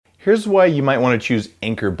Here's why you might want to choose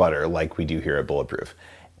Anchor Butter like we do here at Bulletproof.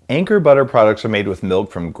 Anchor Butter products are made with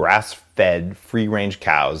milk from grass-fed, free-range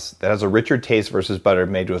cows that has a richer taste versus butter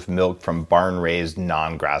made with milk from barn-raised,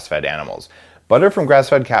 non-grass-fed animals. Butter from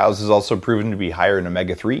grass-fed cows is also proven to be higher in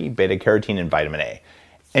omega-3, beta-carotene, and vitamin A.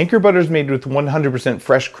 Anchor Butter is made with 100%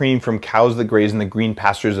 fresh cream from cows that graze in the green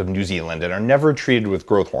pastures of New Zealand and are never treated with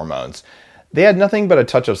growth hormones. They add nothing but a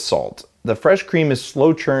touch of salt. The fresh cream is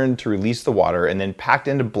slow churned to release the water and then packed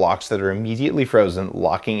into blocks that are immediately frozen,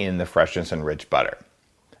 locking in the freshness and rich butter.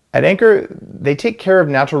 At Anchor, they take care of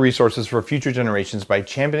natural resources for future generations by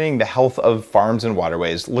championing the health of farms and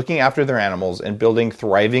waterways, looking after their animals, and building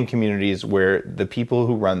thriving communities where the people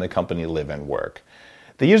who run the company live and work.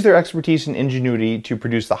 They use their expertise and ingenuity to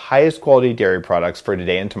produce the highest quality dairy products for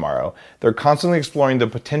today and tomorrow. They're constantly exploring the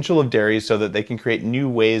potential of dairy so that they can create new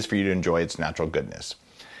ways for you to enjoy its natural goodness.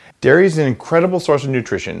 Dairy is an incredible source of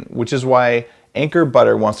nutrition, which is why Anchor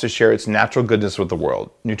Butter wants to share its natural goodness with the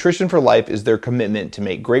world. Nutrition for Life is their commitment to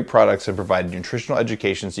make great products and provide nutritional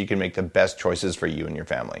education so you can make the best choices for you and your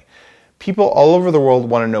family. People all over the world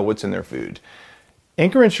want to know what's in their food.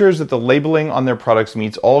 Anchor ensures that the labeling on their products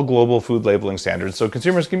meets all global food labeling standards so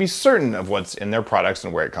consumers can be certain of what's in their products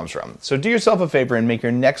and where it comes from. So do yourself a favor and make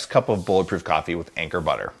your next cup of Bulletproof coffee with Anchor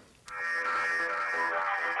Butter.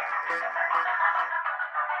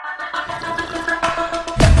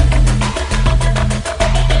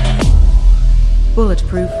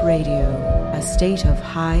 Bulletproof Radio, a state of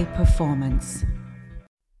high performance.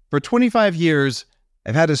 For 25 years,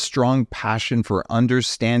 I've had a strong passion for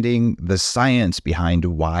understanding the science behind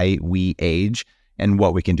why we age and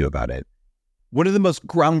what we can do about it. One of the most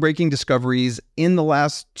groundbreaking discoveries in the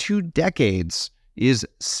last 2 decades is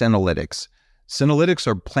senolytics. Senolytics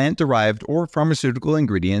are plant-derived or pharmaceutical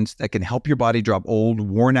ingredients that can help your body drop old,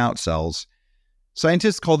 worn-out cells.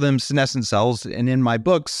 Scientists call them senescent cells, and in my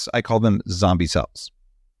books, I call them zombie cells.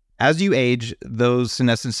 As you age, those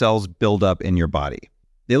senescent cells build up in your body.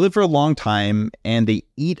 They live for a long time, and they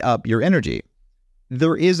eat up your energy.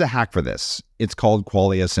 There is a hack for this. It's called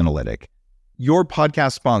Qualia Senolytic. Your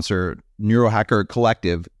podcast sponsor, Neurohacker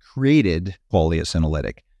Collective, created Qualia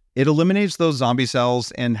Senolytic. It eliminates those zombie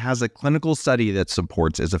cells and has a clinical study that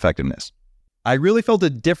supports its effectiveness. I really felt a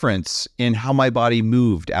difference in how my body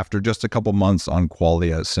moved after just a couple months on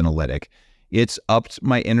Qualia Senolytic. It's upped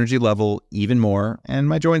my energy level even more, and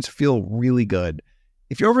my joints feel really good.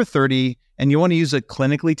 If you're over 30 and you want to use a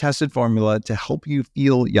clinically tested formula to help you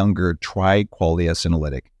feel younger, try Qualia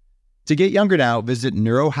Senolytic. To get younger now, visit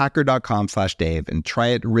neurohacker.com/Dave and try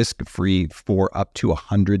it risk-free for up to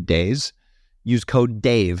 100 days. Use code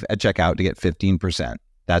DAVE at checkout to get 15%.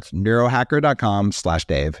 That's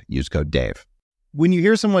neurohacker.com/Dave. Use code DAVE. When you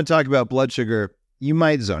hear someone talk about blood sugar, you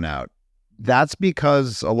might zone out. That's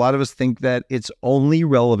because a lot of us think that it's only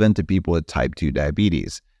relevant to people with type 2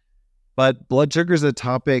 diabetes. But blood sugar is a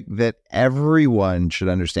topic that everyone should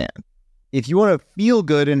understand. If you want to feel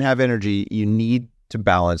good and have energy, you need to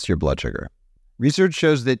balance your blood sugar. Research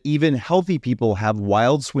shows that even healthy people have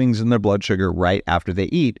wild swings in their blood sugar right after they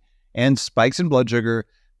eat, and spikes in blood sugar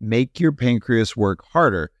make your pancreas work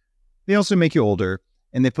harder. They also make you older,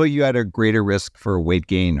 and they put you at a greater risk for weight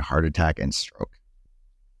gain, heart attack, and stroke.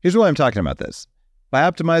 Here's why I'm talking about this.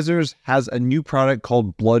 Bioptimizers has a new product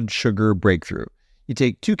called Blood Sugar Breakthrough. You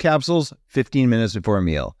take 2 capsules 15 minutes before a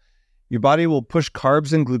meal. Your body will push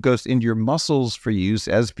carbs and glucose into your muscles for use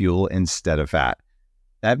as fuel instead of fat.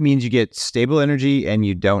 That means you get stable energy and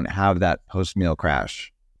you don't have that post-meal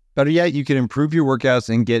crash. Better yet, you can improve your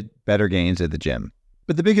workouts and get better gains at the gym.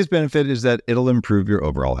 But the biggest benefit is that it'll improve your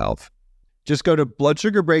overall health. Just go to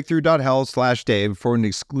bloodsugarbreakthrough.health/Dave for an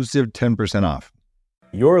exclusive 10% off.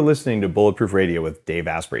 You're listening to Bulletproof Radio with Dave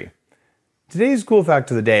Asprey. Today's cool fact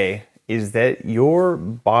of the day is that your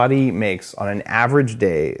body makes, on an average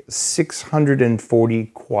day, 640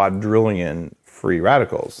 quadrillion free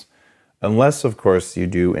radicals. Unless, of course, you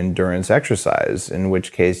do endurance exercise, in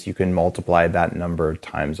which case you can multiply that number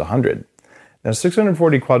times 100. Now,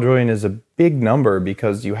 640 quadrillion is a big number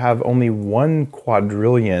because you have only 1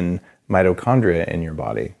 quadrillion mitochondria in your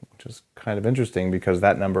body, which is kind of interesting because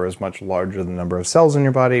that number is much larger than the number of cells in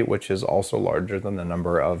your body, which is also larger than the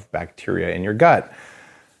number of bacteria in your gut.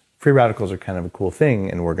 Free radicals are kind of a cool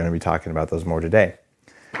thing, and we're going to be talking about those more today.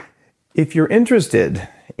 If you're interested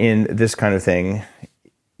in this kind of thing,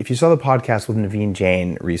 if you saw the podcast with Naveen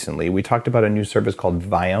Jain recently, we talked about a new service called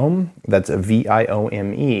Viome, that's a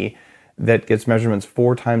Viome, that gets measurements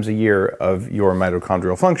 4 times a year of your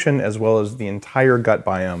mitochondrial function, as well as the entire gut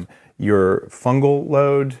biome, your fungal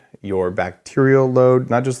load, your bacterial load,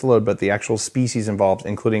 not just the load, but the actual species involved,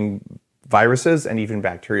 including viruses and even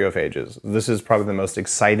bacteriophages. This is probably the most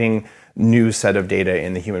exciting new set of data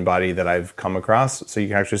in the human body that I've come across. So you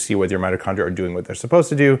can actually see whether your mitochondria are doing what they're supposed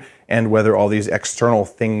to do and whether all these external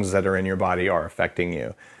things that are in your body are affecting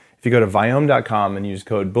you. If you go to Viome.com and use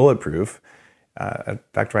code Bulletproof, in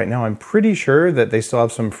fact, right now I'm pretty sure that they still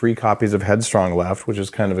have some free copies of Headstrong left, which is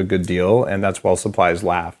kind of a good deal, and that's while supplies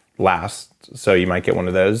last. So you might get one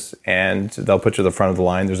of those, and they'll put you at the front of the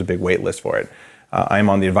line. There's a big wait list for it. I'm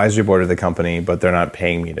on the advisory board of the company, but they're not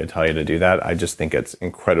paying me to tell you to do that. I just think it's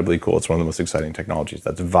incredibly cool. It's one of the most exciting technologies.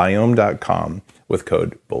 That's Viome.com with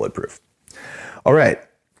code Bulletproof. All right,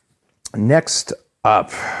 next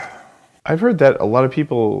up, I've heard that a lot of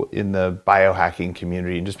people in the biohacking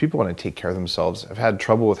community and just people want to take care of themselves have had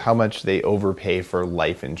trouble with how much they overpay for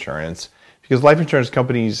life insurance because life insurance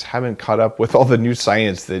companies haven't caught up with all the new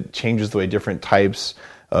science that changes the way different types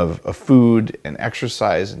of food and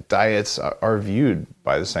exercise and diets are viewed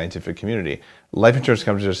by the scientific community. Life insurance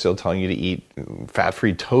companies are still telling you to eat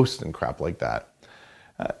fat-free toast and crap like that.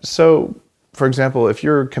 So, for example, if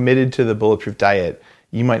you're committed to the bulletproof diet,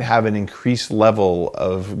 you might have an increased level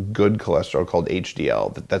of good cholesterol called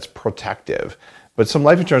HDL that's protective. But some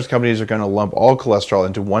life insurance companies are going to lump all cholesterol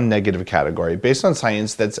into one negative category based on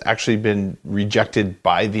science that's actually been rejected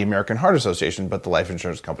by the American Heart Association, but the life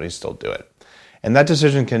insurance companies still do it. And that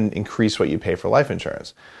decision can increase what you pay for life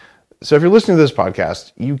insurance. So if you're listening to this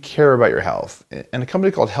podcast, you care about your health. And a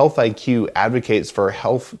company called Health IQ advocates for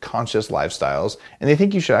health-conscious lifestyles, and they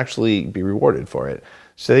think you should actually be rewarded for it.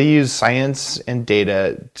 So they use science and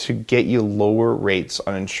data to get you lower rates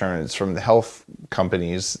on insurance from the health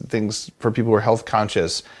companies, things for people who are health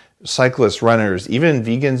conscious, cyclists, runners, even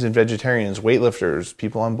vegans and vegetarians, weightlifters,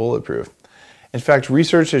 people on Bulletproof. In fact,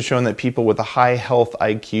 research has shown that people with a high health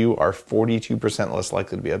IQ are 42% less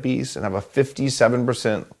likely to be obese and have a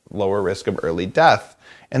 57% lower risk of early death,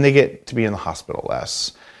 and they get to be in the hospital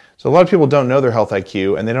less. So a lot of people don't know their health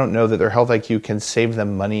IQ, and they don't know that their health IQ can save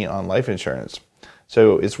them money on life insurance.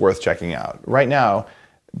 So it's worth checking out. Right now,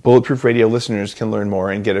 Bulletproof Radio listeners can learn more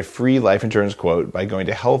and get a free life insurance quote by going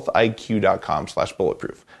to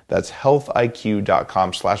healthiq.com/bulletproof. That's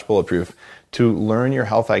healthiq.com/bulletproof to learn your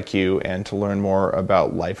health IQ and to learn more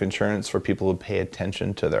about life insurance for people who pay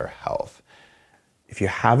attention to their health. If you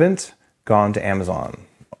haven't gone to Amazon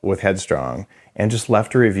with Headstrong and just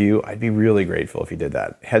left a review, I'd be really grateful if you did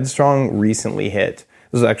that. Headstrong recently hit,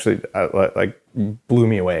 this is actually blew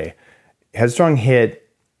me away. Headstrong hit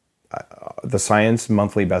the Science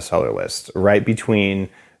Monthly bestseller list right between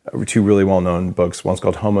two really well-known books. One's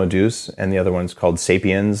called Homo Deus and the other one's called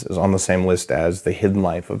Sapiens, is on the same list as The Hidden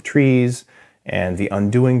Life of Trees and The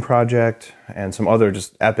Undoing Project and some other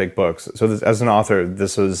just epic books. So this, as an author,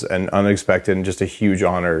 this was an unexpected and just a huge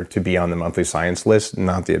honor to be on the monthly science list,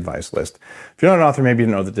 not the advice list. If you're not an author, maybe you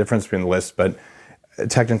don't know the difference between the lists, but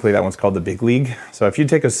technically that one's called The Big League. So if you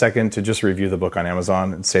take a second to just review the book on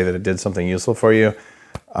Amazon and say that it did something useful for you,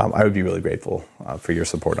 I would be really grateful for your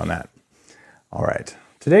support on that. All right.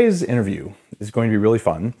 Today's interview is going to be really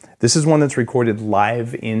fun. This is one that's recorded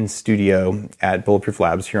live in studio at Bulletproof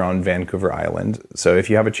Labs here on Vancouver Island. So if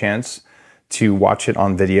you have a chance to watch it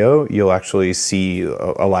on video, you'll actually see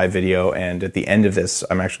a live video. And at the end of this,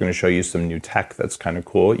 I'm actually going to show you some new tech that's kind of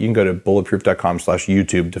cool. You can go to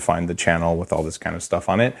bulletproof.com/YouTube to find the channel with all this kind of stuff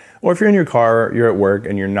on it. Or if you're in your car, you're at work,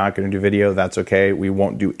 and you're not going to do video, that's okay. We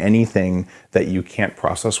won't do anything that you can't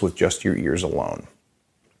process with just your ears alone.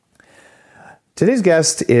 Today's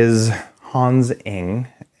guest is Hans Eng,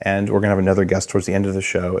 and we're going to have another guest towards the end of the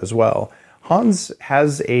show as well. Hans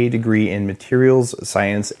has a degree in materials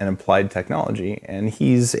science and applied technology, and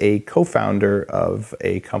he's a co-founder of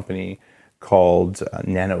a company called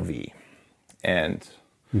NanoVi. And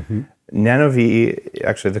NanoVi,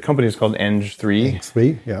 actually the company is called Eng3.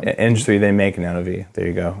 Eng3, yeah. Eng3, they make NanoVi. There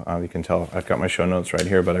you go. You can tell I've got my show notes right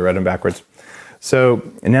here, but I read them backwards. So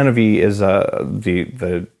NanoVi is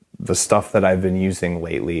the stuff that I've been using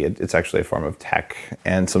lately. It's actually a form of tech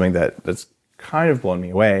and something that's kind of blown me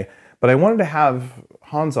away. But I wanted to have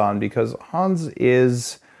Hans on because Hans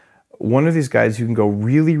is one of these guys who can go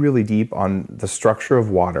really, really deep on the structure of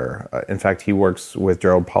water. In fact, he works with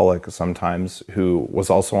Gerald Pollack sometimes, who was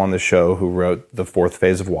also on the show, who wrote The Fourth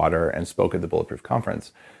Phase of Water and spoke at the Bulletproof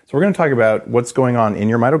Conference. So we're going to talk about what's going on in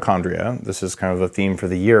your mitochondria. This is kind of a theme for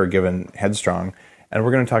the year, given Headstrong. And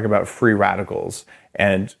we're going to talk about free radicals.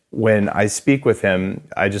 And when I speak with him,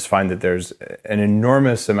 I just find that there's an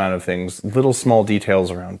enormous amount of things, little small details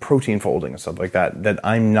around protein folding and stuff like that, that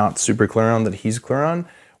I'm not super clear on, that he's clear on.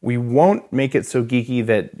 We won't make it so geeky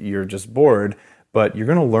that you're just bored, but you're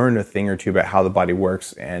going to learn a thing or two about how the body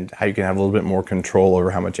works and how you can have a little bit more control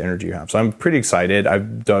over how much energy you have. So I'm pretty excited.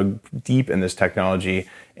 I've dug deep in this technology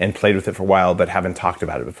and played with it for a while, but haven't talked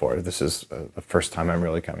about it before. This is the first time I'm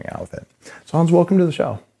really coming out with it. So Hans, welcome to the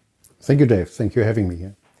show. Thank you, Dave. Thank you for having me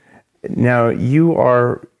here. Now, you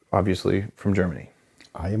are obviously from Germany.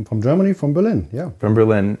 I am from Germany, from Berlin, yeah. From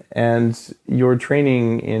Berlin. And your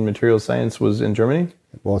training in materials science was in Germany?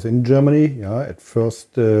 It was in Germany, yeah. At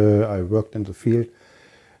first, I worked in the field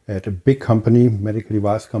at a big company, medical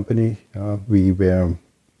device company. We were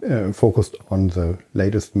focused on the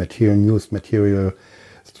latest material, newest material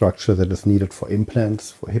structure that is needed for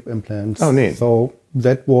implants, for hip implants. Oh, neat. So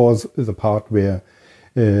that was the part where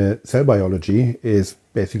cell biology is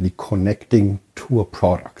basically connecting to a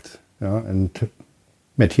product. And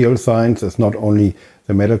material science is not only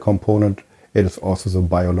the metal component, it is also the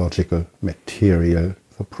biological material,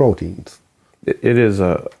 the proteins. It is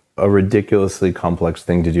a ridiculously complex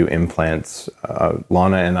thing to do implants.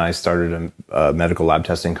 Lana and I started a medical lab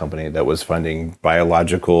testing company that was finding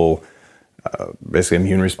biological, basically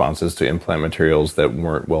immune responses to implant materials that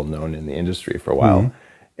weren't well known in the industry for a while. Mm-hmm.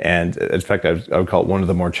 And in fact, I would call it one of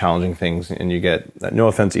the more challenging things. And you get, no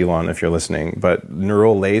offense, Elon, if you're listening, but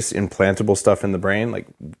neural lace, implantable stuff in the brain, like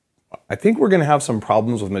I think we're going to have some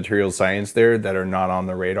problems with material science there that are not on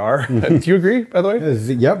the radar. Do you agree, by the way?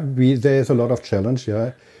 Yeah, there's a lot of challenge.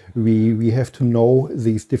 Yeah, we have to know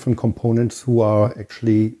these different components who are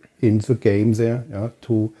actually in the game there, yeah,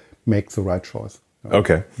 to make the right choice.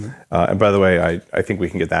 Okay. And by the way, I think we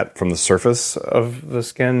can get that from the surface of the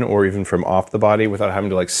skin or even from off the body without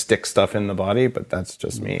having to like stick stuff in the body, but that's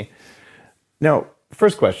just me. Now,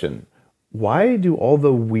 first question, why do all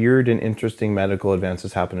the weird and interesting medical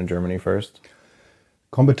advances happen in Germany first?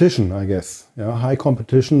 Competition, I guess. Yeah, high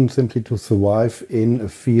competition simply to survive in a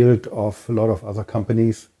field of a lot of other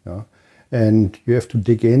companies. Yeah. And you have to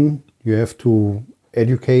dig in, you have to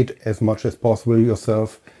educate as much as possible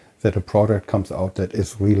yourself that a product comes out that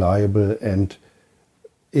is reliable and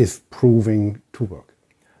is proving to work.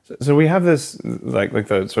 So we have this like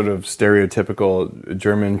the sort of stereotypical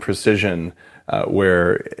German precision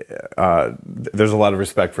where there's a lot of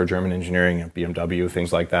respect for German engineering and BMW,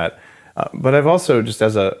 things like that. But I've also, just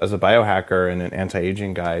as a biohacker and an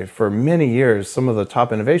anti-aging guy, for many years, some of the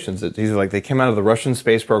top innovations, it's either like they came out of the Russian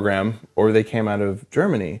space program or they came out of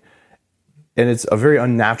Germany. And it's a very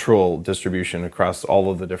unnatural distribution across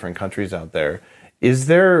all of the different countries out there. Is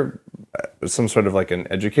there some sort of like an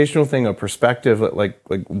educational thing, a perspective? Like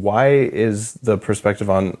why is the perspective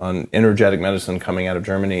on energetic medicine coming out of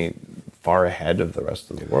Germany far ahead of the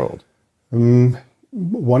rest of the world?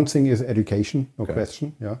 One thing is education, no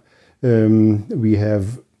question. Yeah, we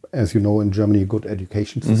have, as you know, in Germany, a good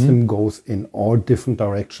education system goes in all different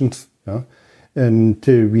directions. Yeah, and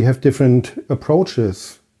we have different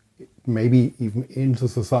approaches, maybe even in the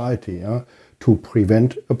society, yeah, to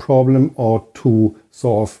prevent a problem or to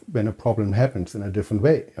solve when a problem happens in a different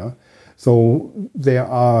way. Yeah? So there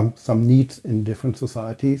are some needs in different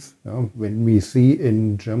societies. Yeah? When we see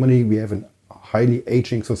in Germany, we have a highly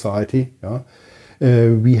aging society. Yeah?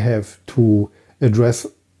 We have to address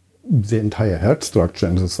the entire health structure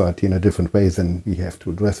in society in a different way than we have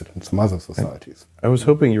to address it in some other societies. I was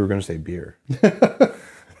hoping you were going to say beer.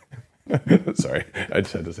 Sorry, I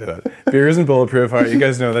just had to say that. Beer isn't bulletproof. You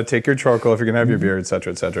guys know that. Take your charcoal if you're going to have your beer, et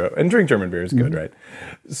cetera, et cetera. And drink German beer is good, right?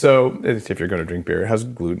 So if you're going to drink beer, it has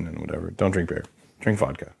gluten and whatever. Don't drink beer. Drink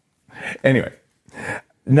vodka. Anyway,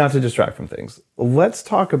 not to distract from things. Let's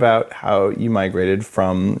talk about how you migrated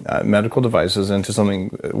from medical devices into something,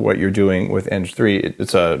 what you're doing with Eng3.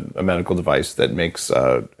 It's a medical device that makes,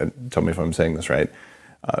 tell me if I'm saying this right,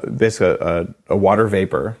 basically a water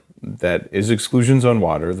vapor that is exclusion zone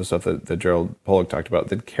water, the stuff that Gerald Pollack talked about,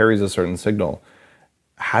 that carries a certain signal.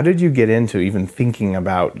 How did you get into even thinking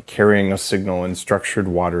about carrying a signal in structured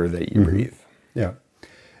water that you breathe? Yeah.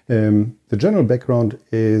 The general background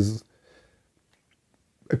is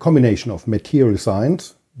a combination of material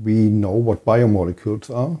science. We know what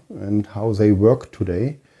biomolecules are and how they work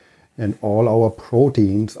today. And all our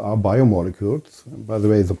proteins are biomolecules. By the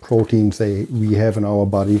way, the proteins we have in our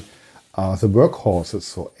body are the workhorses.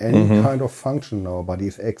 So any kind of function in our body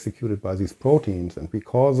is executed by these proteins. And we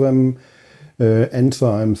call them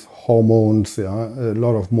enzymes, hormones, yeah, a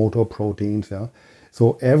lot of motor proteins. Yeah.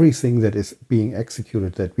 So everything that is being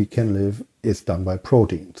executed that we can live is done by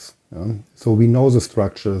proteins. Yeah. So we know the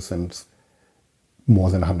structure since more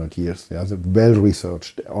than 100 years. Yeah. They're well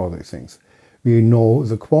researched, all these things. We know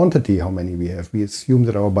the quantity, how many we have. We assume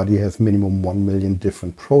that our body has minimum 1 million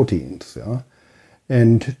different proteins. Yeah.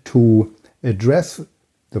 And to address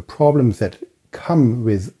the problems that come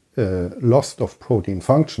with loss of protein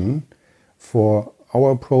function, for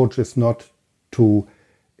our approach is not to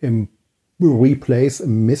replace a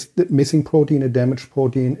missing protein, a damaged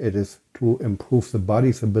protein. It is to improve the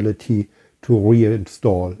body's ability to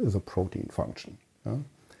reinstall the protein function. Yeah?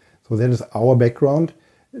 So that is our background.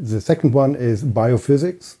 The second one is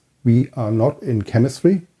biophysics. We are not in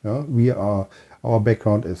chemistry. Yeah? Our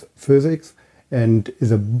background is physics, and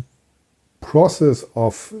is a process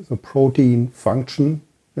of the protein function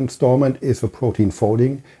installment is a protein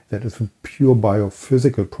folding. That is a pure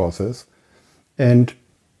biophysical process, and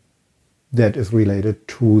that is related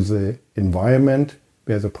to the environment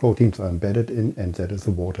where the proteins are embedded in, and that is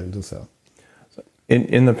the water in the cell.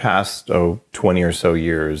 In the past 20 or so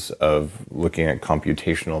years of looking at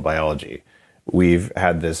computational biology, we've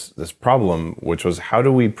had this problem, which was, how do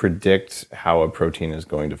we predict how a protein is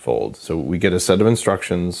going to fold? So we get a set of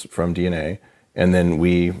instructions from DNA, and then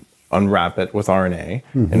we unwrap it with RNA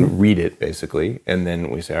and read it, basically, and then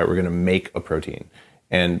we say, all right, we're going to make a protein.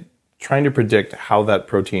 And trying to predict how that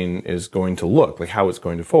protein is going to look, like how it's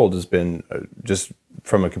going to fold, has been just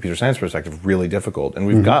from a computer science perspective really difficult. And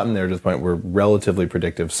we've gotten there to the point where we're relatively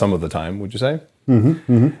predictive some of the time, would you say?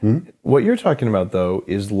 What you're talking about, though,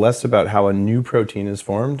 is less about how a new protein is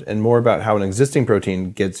formed and more about how an existing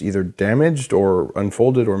protein gets either damaged or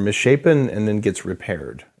unfolded or misshapen and then gets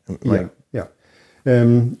repaired.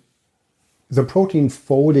 The protein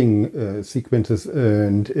folding sequences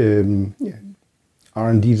and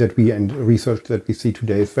R&D and research that we see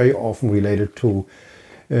today is very often related to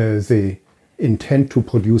the intent to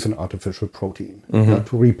produce an artificial protein,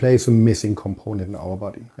 to replace a missing component in our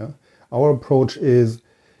body. Yeah? Our approach is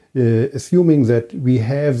assuming that we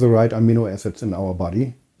have the right amino acids in our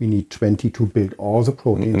body. We need 20 to build all the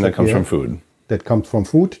proteins. And that comes from food. That comes from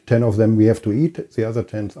food. 10 of them we have to eat. The other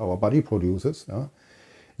 10 our body produces. Yeah?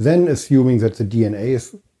 Then assuming that the DNA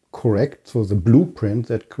is correct, so the blueprint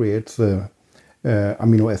that creates the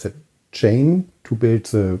amino acid chain to build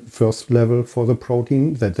the first level for the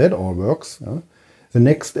protein, that all works. Yeah? The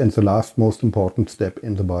next and the last most important step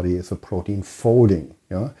in the body is the protein folding.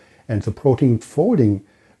 Yeah? And the protein folding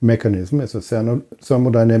mechanism is a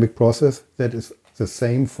thermodynamic process that is the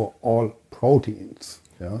same for all proteins.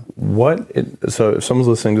 Yeah? So if someone's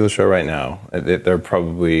listening to the show right now, they're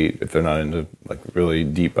probably, if they're not into like really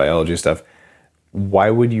deep biology stuff, why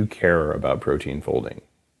would you care about protein folding?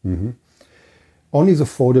 Only the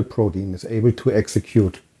folded protein is able to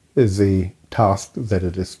execute the task that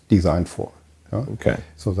it is designed for. Yeah? Okay.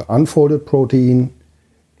 So the unfolded protein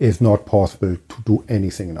is not possible to do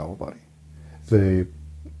anything in our body. The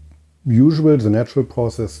natural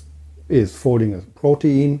process is folding a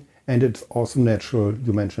protein, and it's also natural,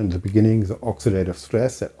 you mentioned in the beginning, the oxidative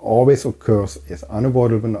stress that always occurs, is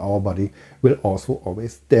unavoidable in our body, will also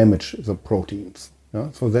always damage the proteins.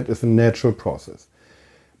 Yeah? So that is a natural process.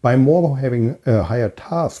 By more having a higher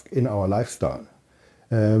task in our lifestyle,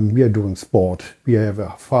 we are doing sport, we have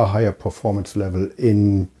a far higher performance level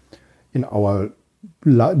in our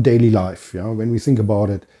daily life. Yeah? When we think about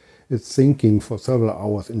it, it's thinking for several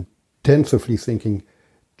hours, intensively thinking,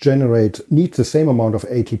 needs the same amount of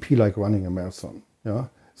ATP like running a marathon. Yeah?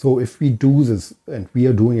 So if we do this, and we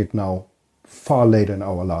are doing it now far later in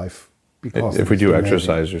our life, because if we do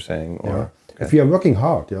exercise, you're saying, or okay. If we are working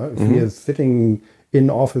hard, if we are sitting in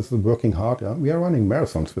office working hard, we are running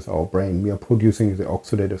marathons with our brain. We are producing the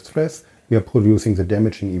oxidative stress. We are producing the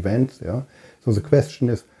damaging events. Yeah? So the question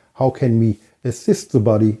is, how can we assist the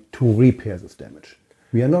body to repair this damage?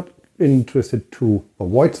 We are not interested to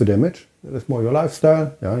avoid the damage. That is more your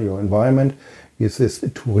lifestyle, your environment. We assist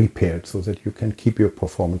it to repair it so that you can keep your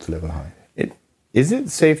performance level high. Is it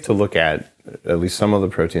safe to look at least some of the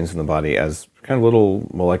proteins in the body as kind of little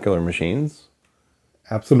molecular machines?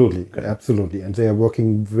 Absolutely, absolutely. And they are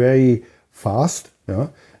working very fast. Yeah?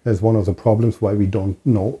 That's one of the problems why we don't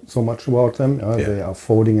know so much about them. They are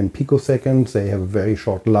folding in picoseconds. They have a very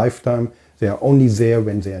short lifetime. They are only there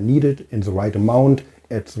when they are needed, in the right amount,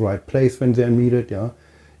 at the right place when they are needed. Yeah?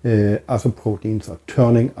 Other proteins are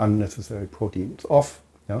turning unnecessary proteins off.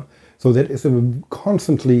 Yeah? So that is a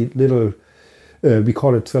constantly little, we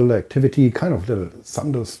call it cellular activity, kind of little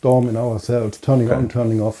thunderstorm in our cells, turning on,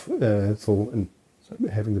 turning off.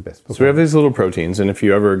 Having the best performance. So we have these little proteins, and if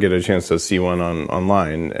you ever get a chance to see one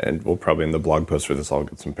online, and we'll probably in the blog post for this, I'll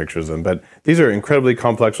get some pictures of them, but these are incredibly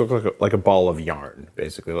complex, look like a ball of yarn,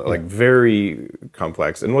 basically, like very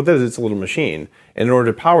complex. And what that is, it's a little machine. And in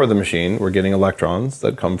order to power the machine, we're getting electrons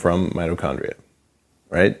that come from mitochondria,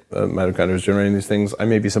 right? Mitochondria is generating these things. I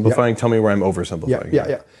may be simplifying. Tell me where I'm oversimplifying.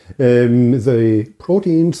 The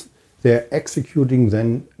proteins, they're executing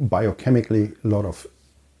then biochemically a lot of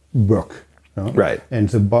work. Right. And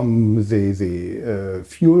the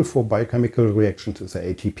fuel for biochemical reactions is the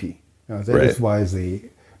ATP. That is why the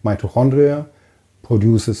mitochondria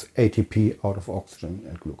produces ATP out of oxygen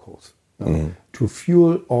and glucose to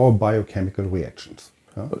fuel all biochemical reactions.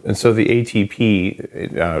 And so the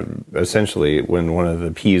ATP, essentially, when one of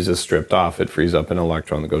the P's is stripped off, it frees up an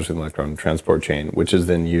electron that goes through the electron transport chain, which is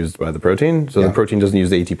then used by the protein. So the protein doesn't use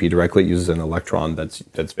the ATP directly; it uses an electron that's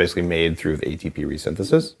basically made through the ATP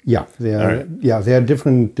resynthesis. Yeah, there are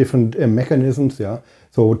different mechanisms. Yeah,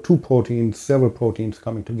 so several proteins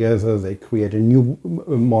coming together, they create a new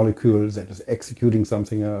molecule that is executing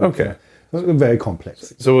something else. Okay. Very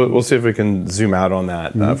complex. So we'll see if we can zoom out on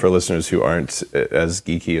that for listeners who aren't as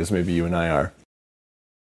geeky as maybe you and I are.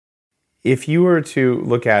 If you were to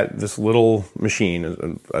look at this little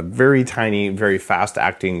machine, a very tiny, very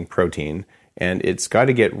fast-acting protein, and it's got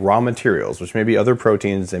to get raw materials, which may be other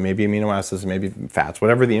proteins, they may be amino acids, may be fats,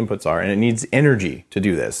 whatever the inputs are, and it needs energy to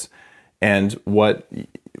do this. And what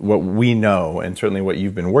we know, and certainly what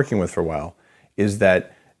you've been working with for a while, is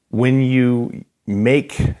that when you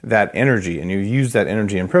make that energy and you use that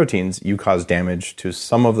energy in proteins, you cause damage to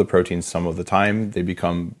some of the proteins some of the time. They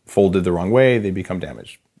become folded the wrong way, they become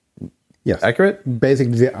damaged. Yes. Accurate?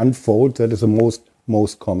 Basically, they unfold. That is the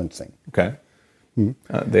most common thing. Okay.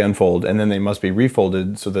 They unfold, and then they must be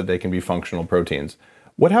refolded so that they can be functional proteins.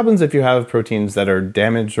 What happens if you have proteins that are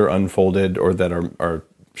damaged or unfolded or that are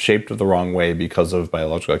shaped the wrong way because of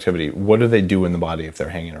biological activity? What do they do in the body if they're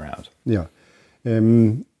hanging around? Yeah.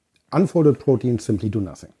 Unfolded proteins simply do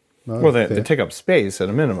nothing. Well, they take up space at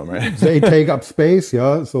a minimum, right? They take up space,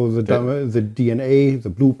 yeah. So the DNA, the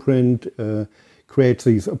blueprint, creates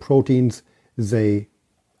these proteins. They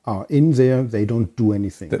are in there. They don't do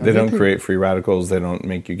anything. They don't create free radicals. They don't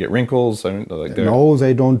make you get wrinkles. No,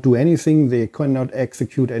 they don't do anything. They cannot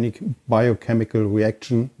execute any biochemical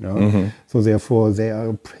reaction. So therefore, they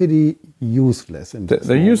are pretty useless.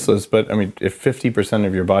 They're useless, but I mean, if 50%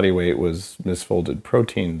 of your body weight was misfolded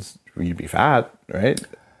proteins, you'd be fat, right?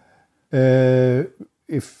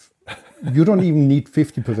 If you don't even need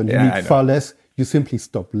 50%, you need far less. You simply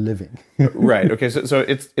stop living. Right. Okay. So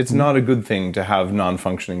it's not a good thing to have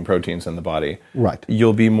non-functioning proteins in the body. Right.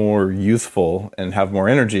 You'll be more youthful and have more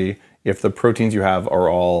energy if the proteins you have are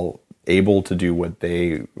all able to do what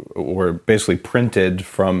they were basically printed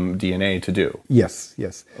from DNA to do. Yes.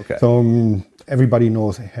 Okay. So everybody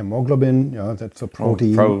knows hemoglobin. Yeah, that's a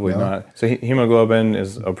protein. Probably not. So hemoglobin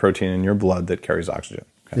is a protein in your blood that carries oxygen.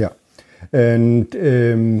 Okay. Yeah. And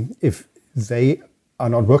if they are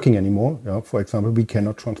not working anymore, for example, we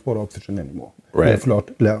cannot transport oxygen anymore. Right.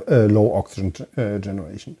 We have low oxygen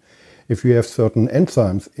generation. If you have certain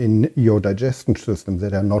enzymes in your digestion system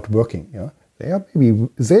that are not working, they are maybe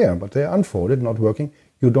there, but they are unfolded, not working,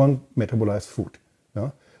 you don't metabolize food.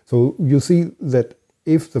 So you see that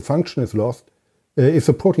if the function is lost, if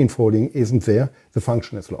the protein folding isn't there, the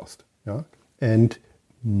function is lost. And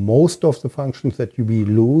most of the functions that we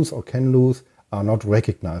lose or can lose are not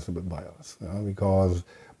recognizable by us, because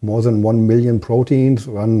more than 1 million proteins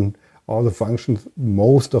run all the functions.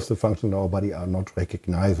 Most of the functions in our body are not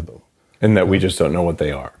recognizable. And that we just don't know what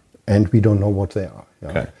they are. And we don't know what they are.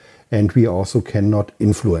 Okay. And we also cannot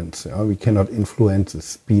influence. We cannot influence the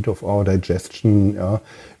speed of our digestion.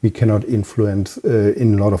 We cannot influence,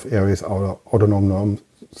 in a lot of areas, our autonomic nervous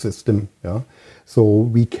system. So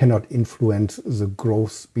we cannot influence the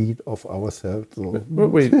growth speed of our cells. So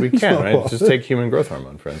we can, right? Just take human growth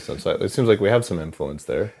hormone, for instance. It seems like we have some influence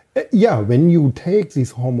there. When you take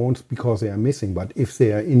these hormones because they are missing, but if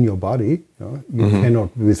they are in your body, you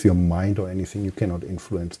cannot, with your mind or anything, you cannot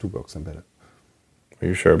influence to work them better. Are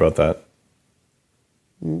you sure about that?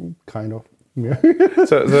 Kind of.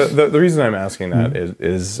 So the reason I'm asking that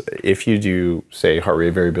is if you do, say, heart rate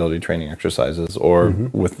variability training exercises or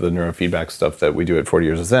with the neurofeedback stuff that we do at 40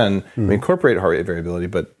 Years of Zen, we incorporate heart rate variability,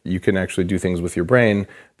 but you can actually do things with your brain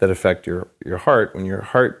that affect your heart. When your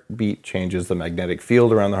heartbeat changes, the magnetic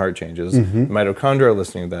field around the heart changes. Mitochondria are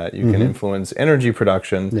listening to that. You can influence energy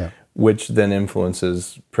production, which then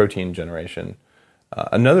influences protein generation.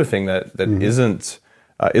 Another thing that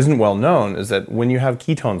isn't well known is that when you have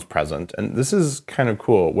ketones present, and this is kind of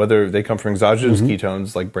cool, whether they come from exogenous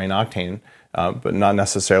ketones like brain octane, but not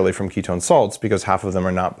necessarily from ketone salts, because half of them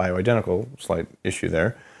are not bioidentical, slight issue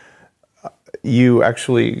there, you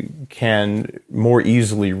actually can more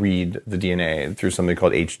easily read the DNA through something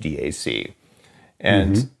called HDAC.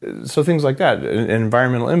 And so things like that, an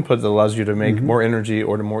environmental input that allows you to make more energy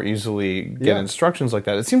or to more easily get instructions like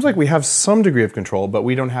that. It seems like we have some degree of control, but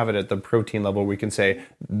we don't have it at the protein level. We can say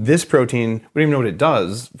this protein, we don't even know what it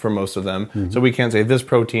does for most of them. So we can't say this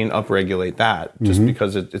protein upregulate that just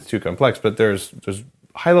because it's too complex. But there's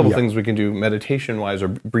high level things we can do meditation wise or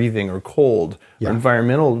breathing or cold or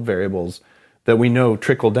environmental variables that we know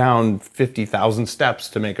trickle down 50,000 steps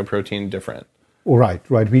to make a protein different. Right.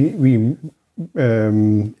 We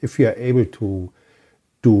if we are able to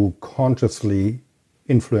do consciously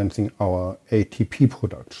influencing our ATP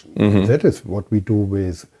production, that is what we do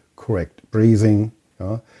with correct breathing,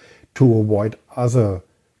 to avoid other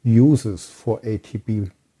uses for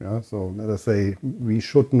ATP. So let us say we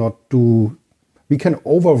can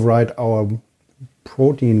override our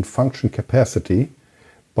protein function capacity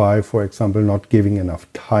by, for example, not giving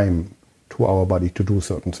enough time to our body to do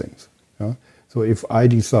certain things. So if I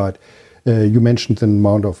decide, you mentioned the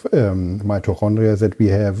amount of mitochondria that we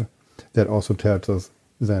have, that also tells us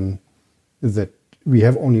then that we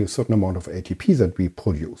have only a certain amount of ATP that we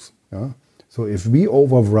produce. So if we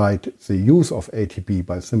override the use of ATP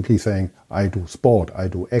by simply saying, I do sport, I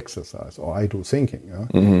do exercise, or I do thinking,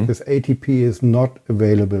 this ATP is not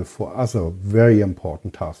available for other very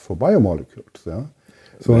important tasks for biomolecules.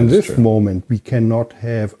 So in this moment, we cannot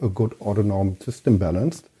have a good autonomic system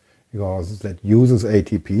balanced, because that uses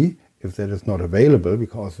ATP. If that is not available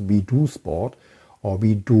because we do sport or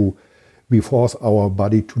we force our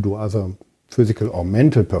body to do other physical or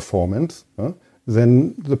mental performance,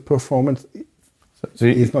 then the performance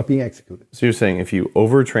is not being executed. So you're saying if you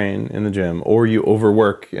overtrain in the gym or you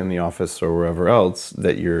overwork in the office or wherever else,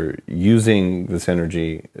 that you're using this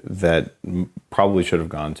energy that probably should have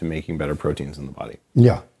gone to making better proteins in the body.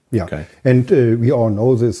 Yeah. Okay. And we all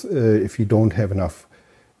know this, if you don't have enough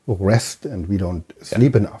rest and we don't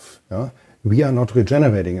sleep enough, we are not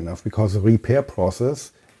regenerating enough, because the repair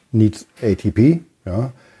process needs ATP,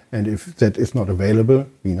 and if that is not available,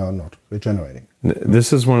 we are not regenerating.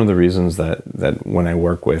 This is one of the reasons that when I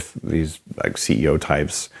work with these like CEO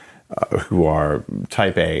types who are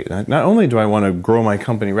type A, not only do I want to grow my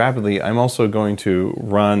company rapidly, I'm also going to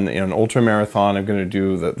run an ultra marathon. I'm going to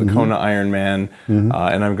do the Kona Ironman, and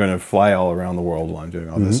I'm going to fly all around the world while I'm doing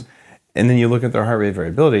all this. And then you look at their heart rate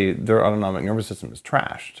variability, their autonomic nervous system is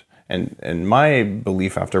trashed. And my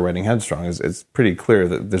belief after writing Headstrong is it's pretty clear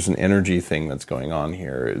that there's an energy thing that's going on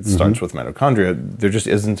here. It starts with mitochondria. There just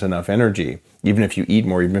isn't enough energy. Even if you eat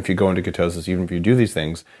more, even if you go into ketosis, even if you do these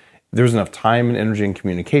things, there's enough time and energy and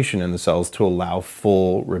communication in the cells to allow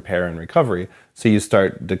full repair and recovery. So you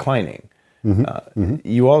start declining.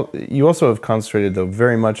 You also have concentrated, though,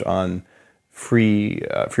 very much on free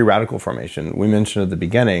radical formation. We mentioned at the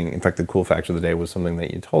beginning, in fact, the cool fact of the day was something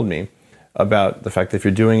that you told me about the fact that if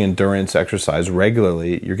you're doing endurance exercise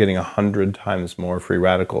regularly, you're getting 100 times more free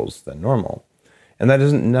radicals than normal. And that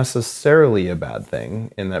isn't necessarily a bad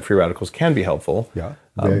thing, in that free radicals can be helpful,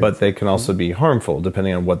 but they can also be harmful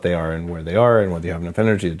depending on what they are and where they are and whether you have enough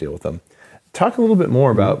energy to deal with them. Talk a little bit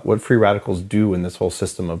more about what free radicals do in this whole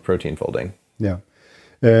system of protein folding. Like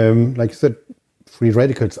you said, free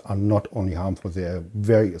radicals are not only harmful, they are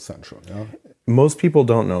very essential. Most people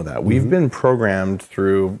don't know that. We've been programmed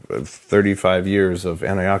through 35 years of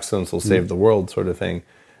antioxidants will save the world sort of thing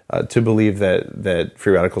to believe that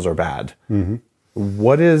free radicals are bad.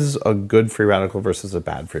 What is a good free radical versus a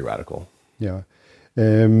bad free radical? They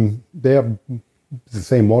are the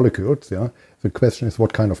same molecules. The question is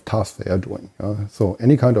what kind of task they are doing. So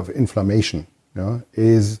any kind of inflammation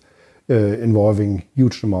is involving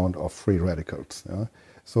huge amount of free radicals.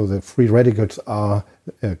 So the free radicals are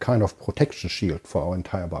a kind of protection shield for our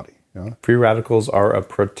entire body. Free radicals are a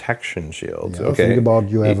protection shield. Okay. Think about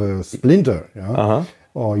you have a splinter,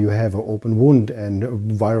 or you have an open wound and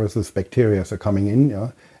viruses, bacteria are coming in.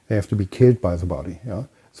 They have to be killed by the body.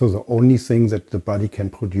 So the only thing that the body can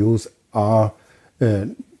produce are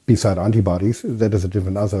beside antibodies, that is a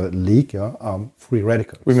different other leak, free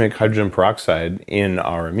radicals. We make hydrogen peroxide in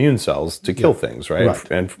our immune cells to kill things,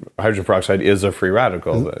 right? And hydrogen peroxide is a free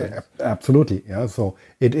radical. Absolutely, So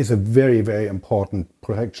it is a very, very important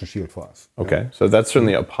protection shield for us. Okay, so that's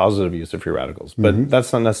certainly a positive use of free radicals, but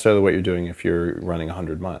that's not necessarily what you're doing if you're running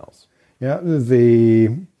 100 miles.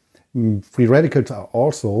 The free radicals are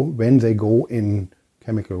also, when they go in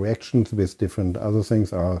chemical reactions with different other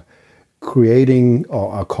things, are creating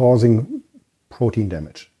or are causing protein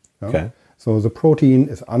damage. Okay. So the protein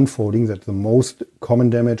is unfolding. That's the most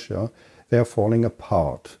common damage. They're falling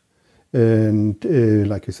apart. And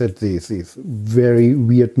like you said, this very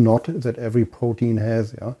weird knot that every protein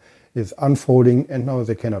has is unfolding, and now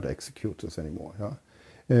they cannot execute this anymore.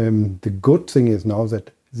 The good thing is now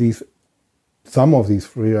that some of these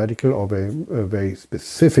free radical, or a very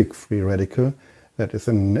specific free radical, that is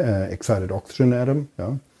an excited oxygen atom,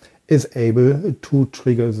 yeah, is able to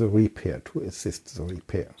trigger the repair, to assist the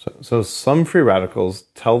repair. So some free radicals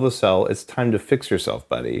tell the cell it's time to fix yourself,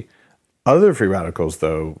 buddy. Other free radicals,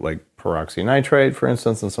 though, like peroxynitrite, for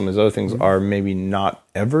instance, and some of these other things, are maybe not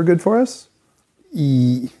ever good for us?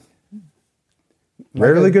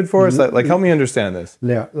 Rarely good for us? Like, help me understand this.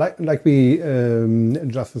 Yeah, like we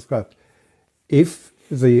just described. If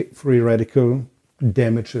the free radical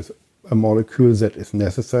damages a molecule that is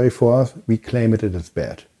necessary for us, we claim it as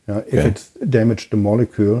bad. If it's damaged a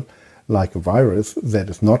molecule, like a virus, that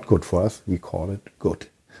is not good for us, we call it good.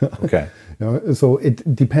 Okay. So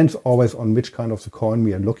it depends always on which kind of the coin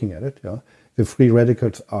we are looking at it. Yeah? The free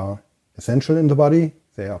radicals are essential in the body.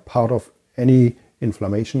 They are part of any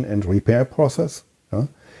inflammation and repair process. Yeah?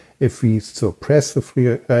 If we suppress the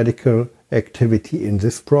free radical activity in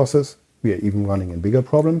this process, we are even running in bigger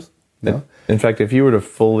problems. Yeah? In fact, if you were to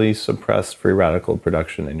fully suppress free radical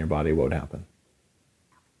production in your body, what would happen?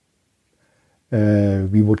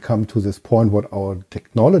 We would come to this point. What our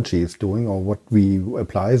technology is doing, or what we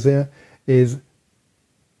apply there, is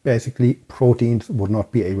basically proteins would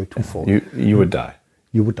not be able to fold. You would die.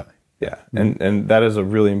 You would die. Yeah, and that is a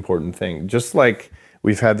really important thing. Just like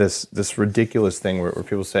we've had this ridiculous thing where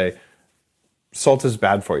people say, salt is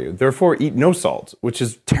bad for you, therefore eat no salt, which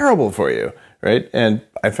is terrible for you, right? And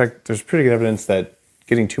in fact, there's pretty good evidence that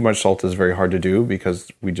getting too much salt is very hard to do,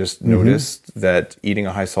 because we just noticed that eating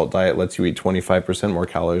a high salt diet lets you eat 25% more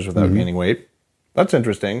calories without gaining weight. That's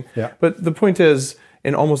interesting. Yeah. But the point is,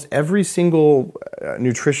 in almost every single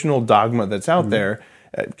nutritional dogma that's out there,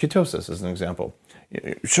 ketosis is an example.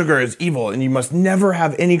 Sugar is evil and you must never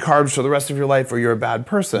have any carbs for the rest of your life or you're a bad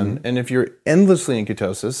person. And if you're endlessly in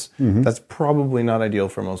ketosis, that's probably not ideal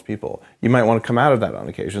for most people. You might want to come out of that on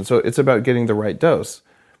occasion. So it's about getting the right dose.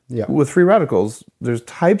 Yeah. With free radicals, there's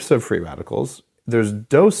types of free radicals. There's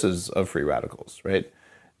doses of free radicals, right?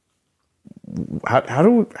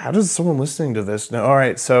 How does someone listening to this know, all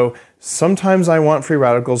right, so sometimes I want free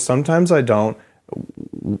radicals, sometimes I don't.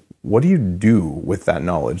 What do you do with that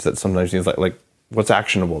knowledge that sometimes needs, like what's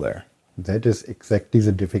actionable there? That is exactly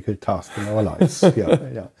the difficult task in our lives.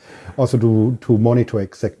 Yeah. Also to monitor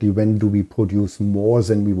exactly when do we produce more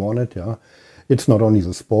than we wanted. Yeah. It's not only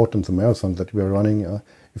the sport and the marathon that we are running. Yeah.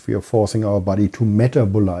 If we are forcing our body to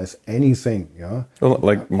metabolize anything, yeah,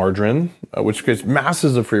 like margarine, which creates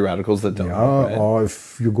masses of free radicals that don't. Yeah, right? Or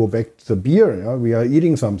if you go back to the beer, yeah, we are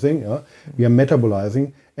eating something, yeah, we are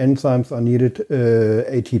metabolizing. Enzymes are needed,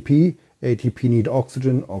 ATP need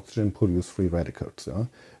oxygen produce free radicals. Yeah?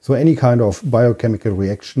 So any kind of biochemical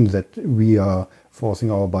reaction that we are forcing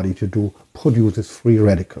our body to do produces free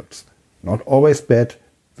radicals. Not always bad,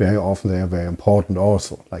 very often they are very important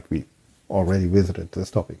also, like we already visited this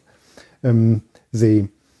topic. The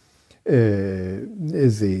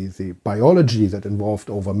biology that involved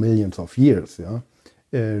over millions of years, yeah,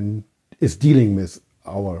 is dealing with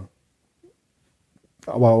our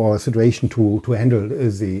situation to handle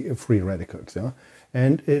the free radicals, yeah,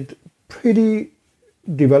 and it pretty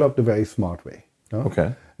developed a very smart way. Yeah?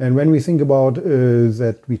 Okay. And when we think about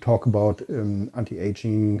that, we talk about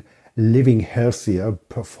anti-aging, living healthier,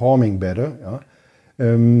 performing better. Yeah?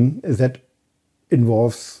 That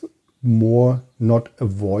involves more not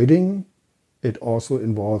avoiding, it also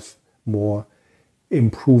involves more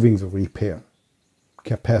improving the repair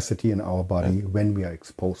capacity in our body when we are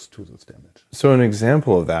exposed to this damage. So an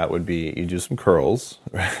example of that would be you do some curls.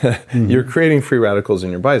 You're creating free radicals in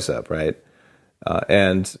your bicep, right?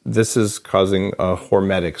 And this is causing a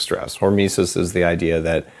hormetic stress. Hormesis is the idea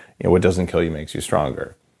that what doesn't kill you makes you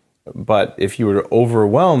stronger. But if you were to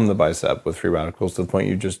overwhelm the bicep with free radicals to the point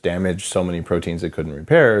you just damaged so many proteins it couldn't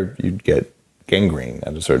repair, you'd get gangrene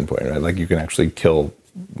at a certain point, right? Like you can actually kill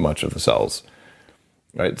much of the cells,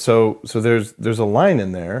 right? So there's a line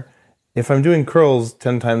in there. If I'm doing curls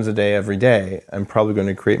 10 times a day every day, I'm probably going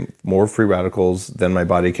to create more free radicals than my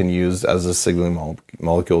body can use as a signaling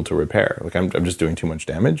molecule to repair. Like I'm just doing too much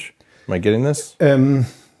damage. Am I getting this?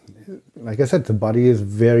 Like I said, the body is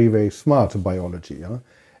very, very smart, the biology. Yeah?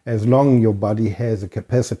 As long as your body has a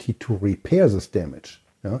capacity to repair this damage,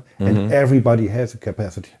 yeah? And everybody has a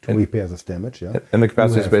capacity to repair this damage. Yeah? And the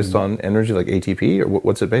capacity is based on energy, like ATP, or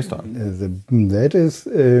what's it based on? That is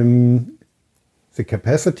the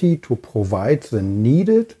capacity to provide the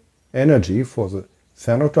needed energy for the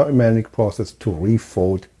thermodynamic process to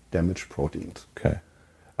refold damaged proteins. Okay.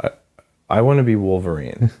 I want to be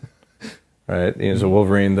Wolverine. right? So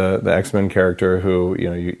Wolverine, the X-Men character, who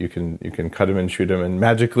you can cut him and shoot him, and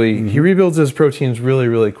magically he rebuilds his proteins really,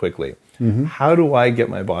 really quickly. How do I get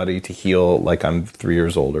my body to heal like I'm 3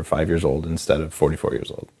 years old or 5 years old instead of 44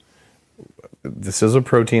 years old? This is a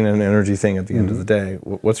protein and energy thing at the end of the day.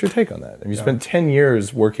 What's your take on that? You spent 10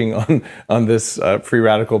 years working on this free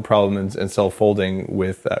radical problem and cell folding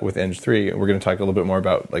with Eng3, and we're going to talk a little bit more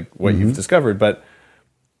about like what you've discovered. But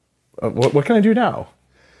what can I do now?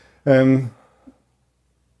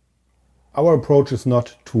 Our approach is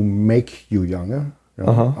not to make you younger.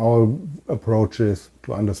 Our approach is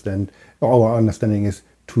to understand. Our understanding is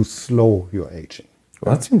to slow your aging.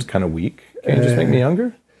 Well, that seems kind of weak. Can you just make me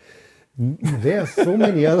younger? There are so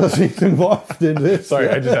many other things involved in this. Sorry,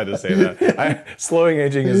 I just had to say that. Slowing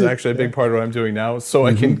aging is actually a big part of what I'm doing now, so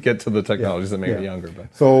I can get to the technologies that make me younger.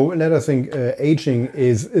 But. So another thing, aging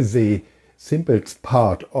is the simplest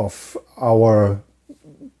part of our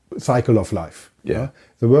cycle of life.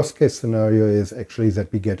 The worst case scenario is actually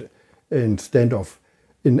that we get instead of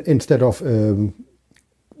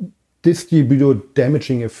distributed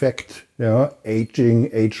damaging effect, aging,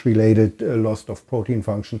 age-related loss of protein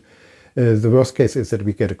function. The worst case is that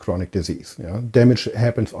we get a chronic disease. Damage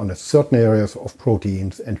happens on a certain areas of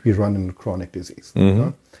proteins, and we run into chronic disease.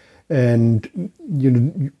 And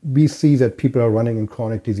we see that people are running in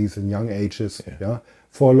chronic disease in young ages.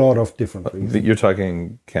 For a lot of different reasons. You're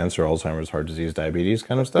talking cancer, Alzheimer's, heart disease, diabetes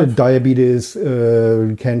kind of stuff? Diabetes,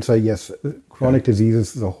 cancer, yes. Chronic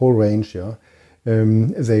diseases, the whole range,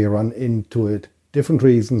 they run into it. Different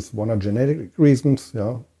reasons. One are genetic reasons,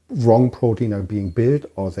 wrong protein are being built,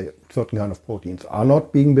 or certain kind of proteins are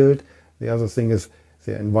not being built. The other thing is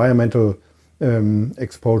the environmental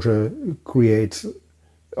exposure creates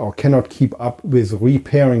or cannot keep up with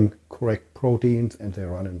repairing correct proteins, and they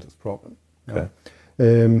run into this problem. Okay.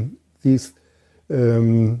 These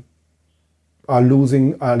are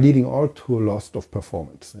leading all to a loss of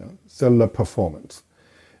performance, cellular performance.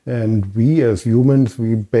 And we as humans,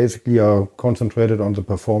 we basically are concentrated on the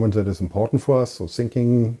performance that is important for us. So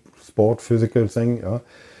thinking, sport, physical thing,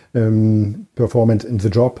 performance in the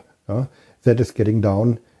job, that is getting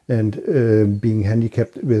down and being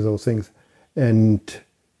handicapped with those things. And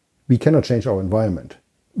we cannot change our environment.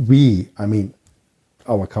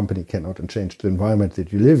 Our company cannot change the environment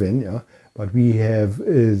that you live in, but we have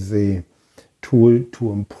the tool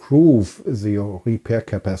to improve the repair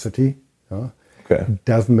capacity. Okay. It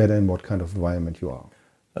doesn't matter in what kind of environment you are.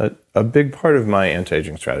 A big part of my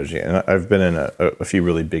anti-aging strategy, and I've been in a few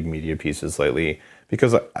really big media pieces lately,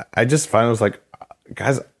 because I just found I was like,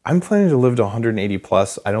 guys, I'm planning to live to 180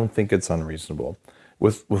 plus. I don't think it's unreasonable.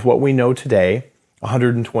 With what we know today,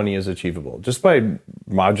 120 is achievable just by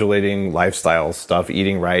modulating lifestyle stuff,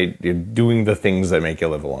 eating right, doing the things that make you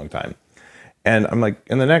live a long time. And I'm like,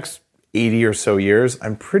 in the next 80 or so years,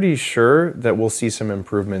 I'm pretty sure that we'll see some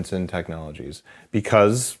improvements in technologies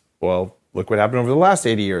because, well, look what happened over the last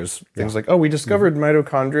 80 years. Things like, we discovered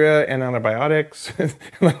mitochondria and antibiotics,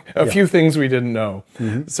 a few things we didn't know.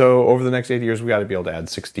 So over the next 80 years, we got to be able to add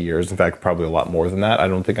 60 years. In fact, probably a lot more than that. I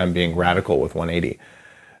don't think I'm being radical with 180.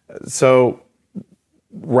 So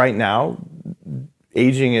right now,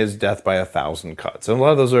 aging is death by 1,000 cuts. And a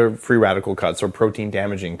lot of those are free radical cuts or protein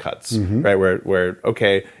damaging cuts, right? Where,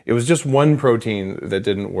 okay, it was just one protein that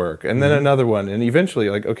didn't work and then another one. And eventually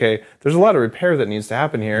there's a lot of repair that needs to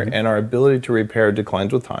happen here. And our ability to repair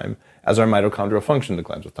declines with time as our mitochondrial function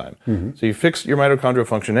declines with time. So you fix your mitochondrial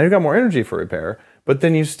function, now you've got more energy for repair, but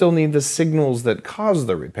then you still need the signals that cause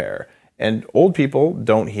the repair. And old people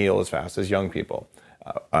don't heal as fast as young people.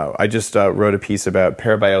 I just wrote a piece about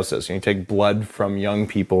parabiosis. You take blood from young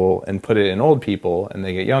people and put it in old people, and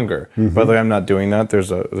they get younger. By the way, I'm not doing that. There's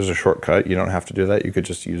a shortcut. You don't have to do that. You could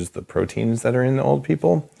just use the proteins that are in the old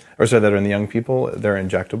people, that are in the young people. They're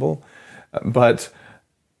injectable. But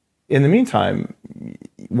in the meantime,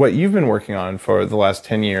 what you've been working on for the last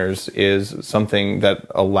 10 years is something that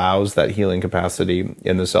allows that healing capacity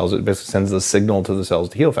in the cells. It basically sends the signal to the cells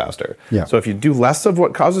to heal faster. So if you do less of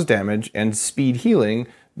what causes damage and speed healing,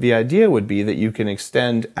 the idea would be that you can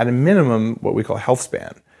extend at a minimum what we call health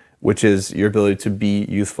span, which is your ability to be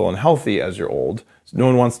youthful and healthy as you're old. So no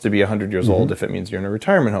one wants to be 100 years old if it means you're in a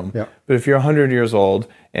retirement home. But if you're 100 years old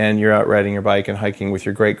and you're out riding your bike and hiking with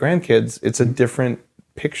your great grandkids, it's a different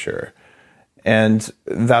picture. And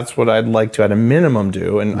that's what I'd like to at a minimum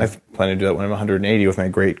do. And I plan to do that when I'm 180 with my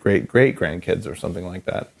great grandkids or something like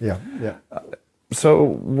that. So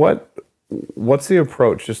what's the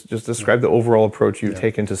approach? Just describe the overall approach you've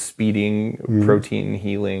taken to speeding protein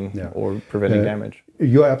healing or preventing damage.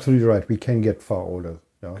 You're absolutely right. We can get far older.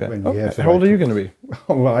 When we have How old are you going to be?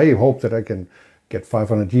 Well, I hope that I can get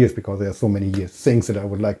 500 years because there are so many years things that I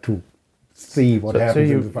would like to see what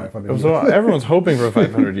happens in the 500 years. So everyone's hoping for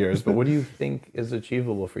 500 years, but what do you think is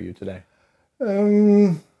achievable for you today?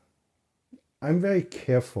 I'm very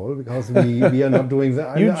careful because we are not doing that.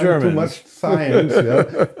 I'm Germans. too much science,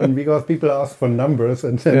 and because people ask for numbers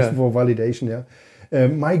and then for validation.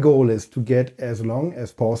 My goal is to get as long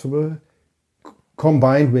as possible,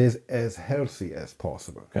 combined with as healthy as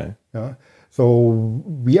possible. Okay. Yeah. So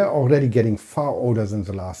we are already getting far older than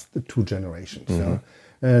the last 2 generations.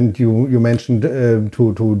 Mm-hmm. And you mentioned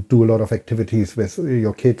to do a lot of activities with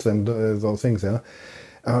your kids and those things.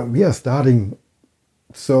 We are starting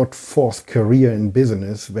 3rd, 4th career in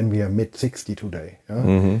business when we are mid-60 today.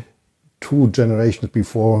 Mm-hmm. 2 generations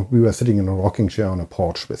before, we were sitting in a rocking chair on a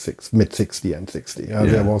porch with mid-60 and 60.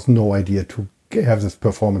 There was no idea to have this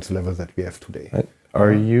performance level that we have today. Right.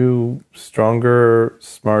 Are you stronger,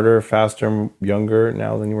 smarter, faster, younger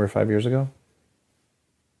now than you were 5 years ago?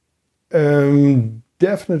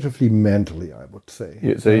 Definitely mentally, I would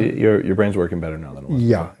say. So your brain's working better now than it was.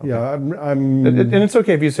 Yeah, okay. yeah. I'm and it's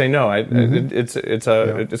okay if you say no.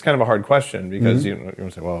 It's kind of a hard question because you want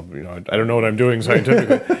to say, well, I don't know what I'm doing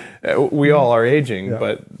scientifically. We all are aging,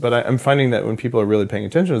 but I'm finding that when people are really paying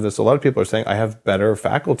attention to this, a lot of people are saying I have better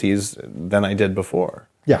faculties than I did before.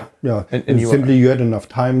 Yeah. And you had enough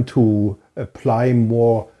time to apply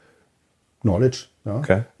more knowledge.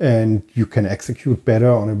 Okay. And you can execute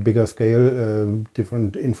better on a bigger scale,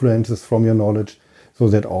 different influences from your knowledge, so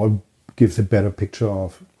that all gives a better picture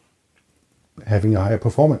of having a higher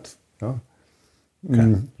performance.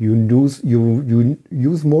 Okay. You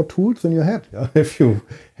use more tools in your head if you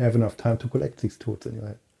have enough time to collect these tools in your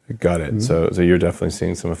head. Got it. So you're definitely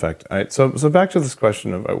seeing some effect. All right. So back to this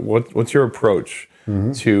question of what's your approach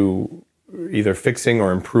to either fixing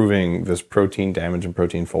or improving this protein damage and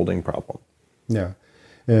protein folding problem? Yeah.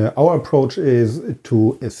 Our approach is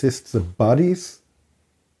to assist the bodies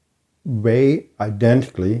way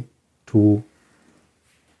identically to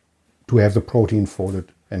have the protein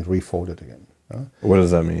folded and refolded again. What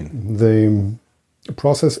does that mean? The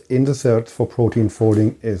process in the cells for protein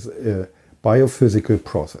folding is a biophysical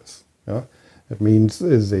process. That means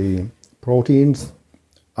the proteins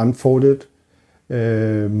unfolded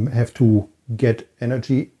have to get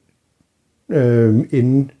energy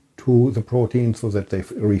into the protein so that they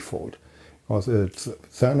refold. Because it's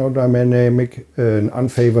thermodynamic, an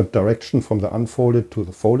unfavored direction from the unfolded to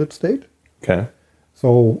the folded state. Okay.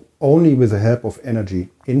 So only with the help of energy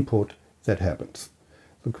input that happens.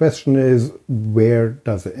 The question is, where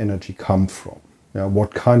does the energy come from?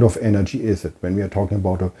 What kind of energy is it? When we are talking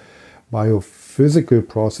about a biophysical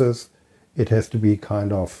process, it has to be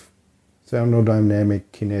kind of thermodynamic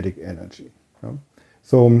kinetic energy.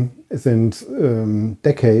 So since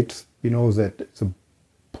decades, we know that the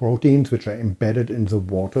proteins which are embedded in the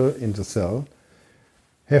water in the cell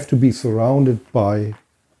have to be surrounded by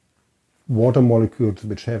water molecules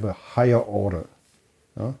which have a higher order.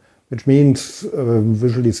 Which means,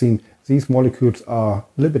 visually seen, these molecules are a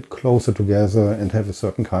little bit closer together and have a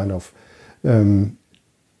certain kind of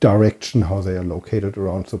direction how they are located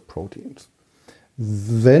around the proteins.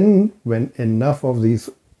 Then, when enough of these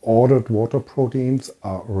ordered water proteins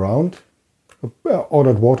are around,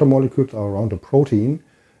 ordered water molecules are around the protein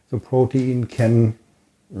can,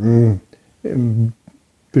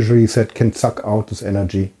 visually said, can suck out this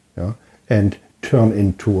energy and turn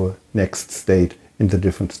into a next state in the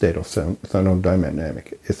different state of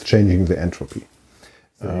thermodynamic. It's changing the entropy.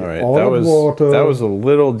 All right, that was a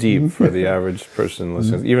little deep for the average person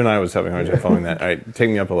listening. Even I was having a hard time following that. All right,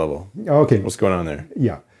 take me up a level. Okay. What's going on there?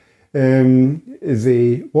 Yeah.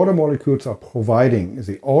 The water molecules are providing,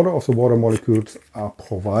 the order of the water molecules are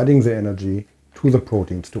providing the energy to the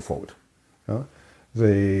proteins to fold.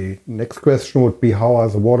 The next question would be, how are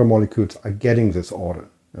the water molecules are getting this order?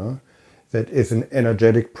 That is an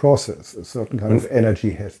energetic process. A certain kind of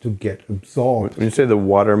energy has to get absorbed. When you say the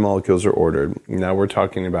water molecules are ordered, now we're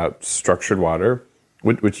talking about structured water,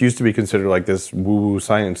 which used to be considered like this woo-woo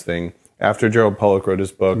science thing. After Gerald Pollack wrote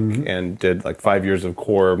his book and did like 5 years of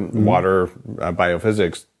core water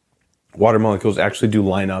biophysics, water molecules actually do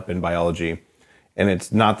line up in biology. And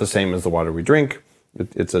it's not the same as the water we drink.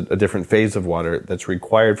 It's a different phase of water that's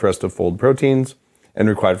required for us to fold proteins and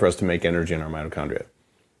required for us to make energy in our mitochondria.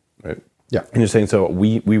 Right? Yeah. And you're saying, so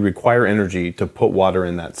we require energy to put water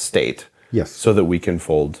in that state. Yes. So that we can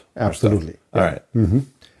fold. Absolutely. All right.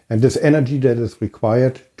 And this energy that is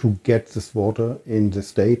required to get this water in the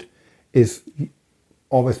state is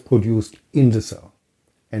always produced in the cell.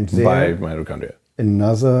 And there, by mitochondria.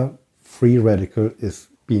 Another free radical is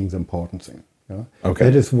being the important thing. Yeah? Okay.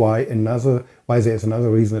 That is why there's another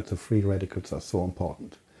reason that the free radicals are so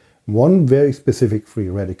important. One very specific free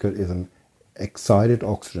radical is an excited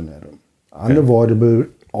oxygen atom. Unavoidable,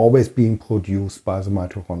 always being produced by the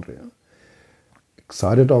mitochondria.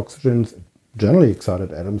 Excited oxygens, generally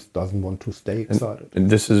excited atoms, doesn't want to stay excited. And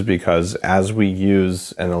this is because as we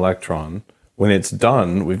use an electron, when it's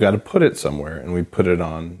done, we've got to put it somewhere, and we put it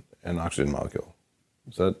on an oxygen molecule.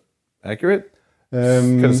 Is that accurate?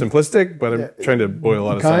 Kind of simplistic, but I'm trying to boil a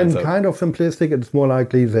lot of science up. Kind of simplistic. It's more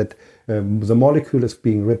likely that the molecule is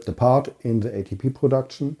being ripped apart in the ATP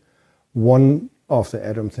production. One of the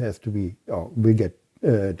atoms has to be, will get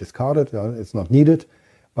discarded. It's not needed.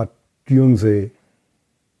 But during the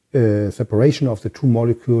separation of the two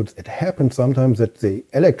molecules, it happens sometimes that the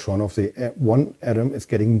electron of the one atom is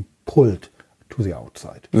getting pulled to the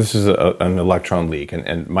outside. This is an electron leak,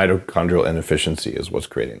 and mitochondrial inefficiency is what's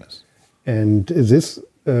creating this. And this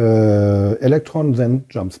electron then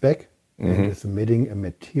jumps back and is emitting a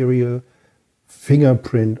material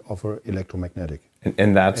fingerprint of an electromagnetic.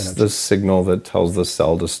 And that's energy. the signal that tells the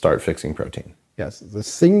cell to start fixing protein. Yes, the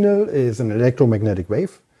signal is an electromagnetic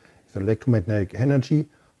wave. It's electromagnetic energy,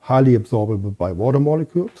 highly absorbable by water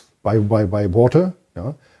molecules, by water.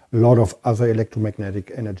 Yeah. A lot of other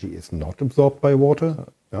electromagnetic energy is not absorbed by water.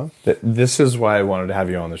 Yeah. This is why I wanted to have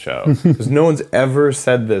you on the show, because no one's ever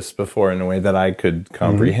said this before in a way that I could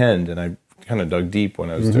comprehend, and I kind of dug deep when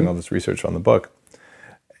I was doing all this research on the book.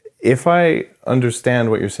 If I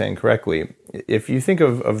understand what you're saying correctly, if you think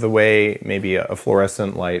of the way maybe a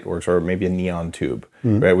fluorescent light works, or maybe a neon tube,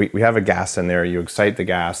 right? We have a gas in there, you excite the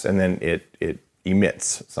gas, and then it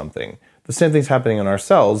emits something. The same thing's happening in our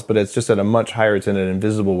cells, but it's just at a much higher, it's in an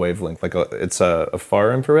invisible wavelength, like it's a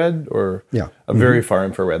far infrared, or a very far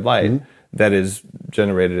infrared light that is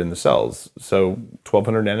generated in the cells. So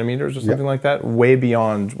 1200 nanometers or something like that, way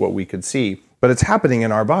beyond what we could see. But it's happening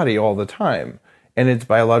in our body all the time, and it's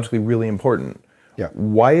biologically really important. Yeah.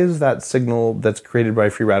 Why is that signal that's created by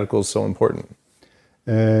free radicals so important?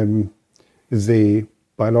 The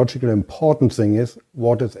biological important thing is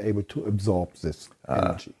what is able to absorb this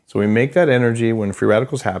energy. So we make that energy when free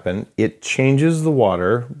radicals happen. It changes the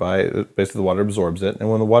water basically the water absorbs it.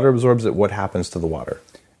 And when the water absorbs it, what happens to the water?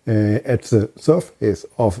 At the surface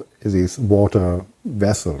of these water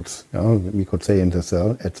vessels, we could say in the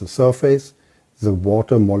cell, at the surface, the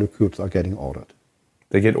water molecules are getting ordered.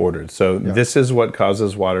 They get ordered. So this is what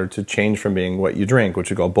causes water to change from being what you drink, which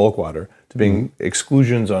we call bulk water, to being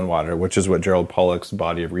exclusions on water, which is what Gerald Pollack's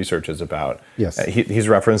body of research is about. Yes. He's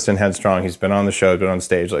referenced in Headstrong. He's been on the show, been on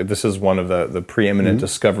stage. Like, this is one of the preeminent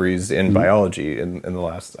discoveries in biology in the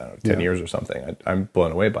last 10 years or something. I'm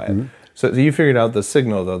blown away by it. So you figured out the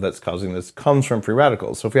signal, though, that's causing this comes from free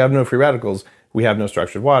radicals. So if we have no free radicals, we have no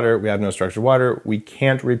structured water. We have no structured water. We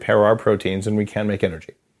can't repair our proteins, and we can't make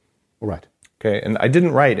energy. Right. Okay, and I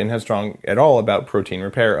didn't write in Headstrong at all about protein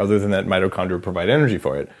repair, other than that mitochondria provide energy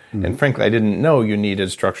for it. And frankly, I didn't know you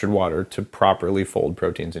needed structured water to properly fold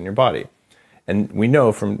proteins in your body. And we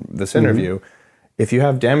know from this interview, if you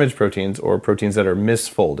have damaged proteins or proteins that are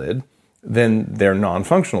misfolded, then they're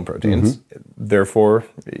non-functional proteins. Therefore,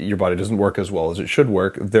 your body doesn't work as well as it should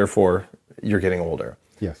work. Therefore, you're getting older.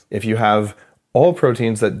 Yes. If you have all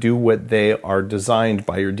proteins that do what they are designed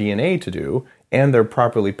by your DNA to do, and they're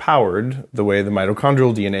properly powered the way the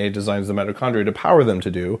mitochondrial DNA designs the mitochondria to power them to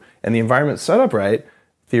do, and the environment's set up right,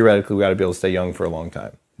 theoretically, we got to be able to stay young for a long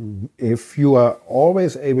time. If you are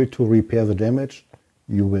always able to repair the damage,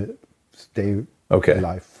 you will stay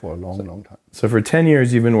alive for a long, long time. So for 10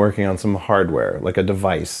 years, you've been working on some hardware, like a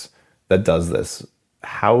device that does this.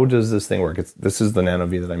 How does this thing work? This is the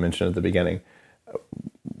NanoVi that I mentioned at the beginning.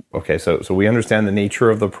 Okay, so we understand the nature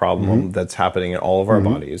of the problem that's happening in all of our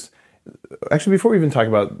bodies. Actually, before we even talk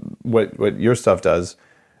about what your stuff does,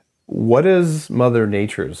 what is Mother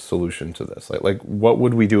Nature's solution to this? Like what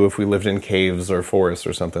would we do if we lived in caves or forests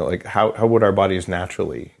or something? Like how would our bodies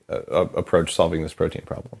naturally approach solving this protein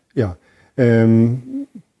problem? Yeah.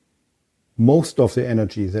 Most of the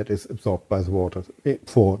energy that is absorbed by the water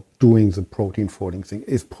for doing the protein folding thing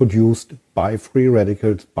is produced by free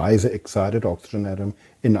radicals, by the excited oxygen atom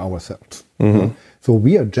in our cells. So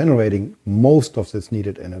we are generating most of this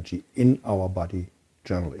needed energy in our body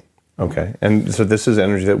generally. Okay, and so this is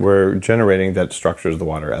energy that we're generating that structures the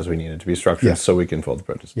water as we need it to be structured so we can fold the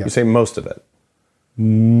proteins. You say most of it.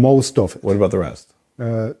 Most of it. What about the rest?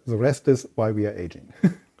 The rest is why we are aging.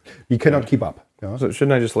 We cannot keep up. So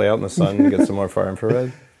shouldn't I just lay out in the sun and get some more far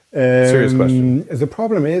infrared? Serious question. The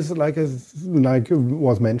problem is, like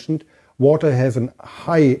was mentioned, water has a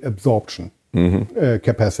high absorption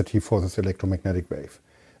capacity for this electromagnetic wave.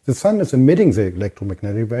 The sun is emitting the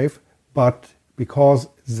electromagnetic wave, but because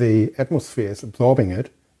the atmosphere is absorbing it,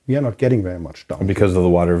 we are not getting very much down. Because of the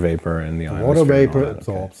water vapor and the ionosphere. Water vapor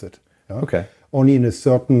absorbs it. Yeah? Okay. Only in a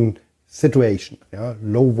certain situation. Yeah?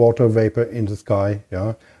 Low water vapor in the sky,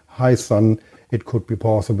 yeah? High sun, it could be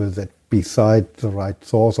possible that beside the right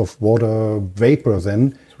source of water vapor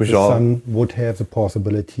then, the sun would have the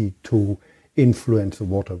possibility to influence the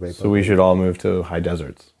water vapor. So we should all move to high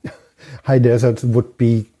deserts. High deserts would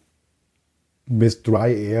be, with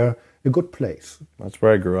dry air, a good place. That's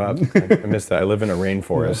where I grew up. I missed that. I live in a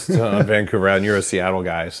rainforest in Vancouver, and you're a Seattle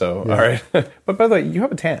guy, so all right. But by the way, you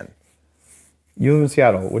have a tan. You live in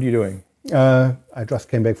Seattle. What are you doing? I just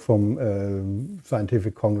came back from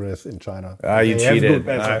Scientific Congress in China. You cheated.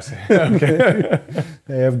 Okay.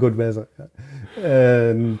 They have good weather.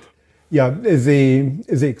 And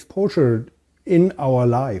the exposure in our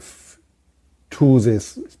life to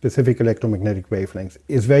this specific electromagnetic wavelengths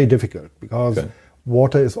is very difficult because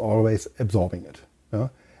water is always absorbing it. Yeah?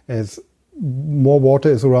 As more water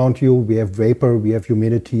is around you, we have vapor, we have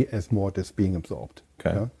humidity, as more it is being absorbed.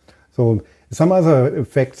 Okay. Yeah? So some other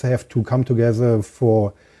effects have to come together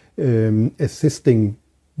for assisting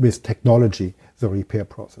with technology, the repair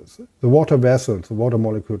process. The water vessels, the water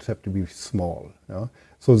molecules have to be small, yeah?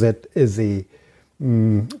 So that the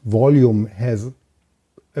volume has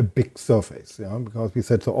a big surface, yeah? Because we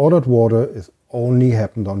said the ordered water is only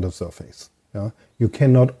happened on the surface. Yeah? You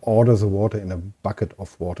cannot order the water in a bucket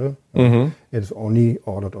of water. It is only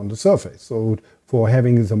ordered on the surface. So for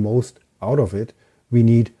having the most out of it, we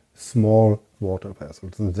need small water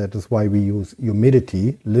vessels. And that is why we use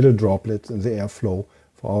humidity, little droplets in the airflow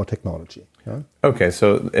for our technology. Yeah? Okay,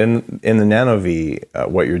 so in the NanoVi,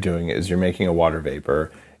 what you're doing is you're making a water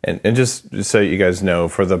vapor. And just so you guys know,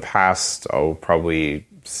 for the past, probably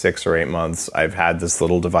 6 or 8 months, I've had this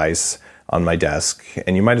little device on my desk.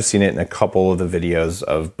 And you might have seen it in a couple of the videos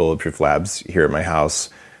of Bulletproof Labs here at my house.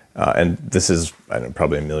 And this is, I don't know,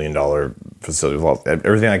 probably $1 million facility.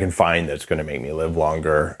 Everything I can find that's going to make me live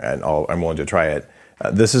longer, and I'm willing to try it.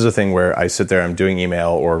 This is a thing where I sit there, I'm doing email,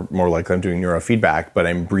 or more likely I'm doing neurofeedback, but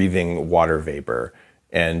I'm breathing water vapor.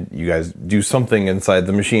 And you guys do something inside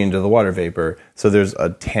the machine to the water vapor. So there's a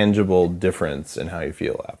tangible difference in how you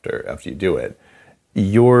feel after you do it.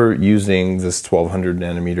 You're using this 1200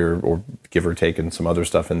 nanometer, or give or take, and some other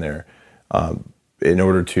stuff in there, in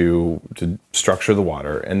order to structure the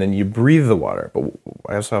water, and then you breathe the water. But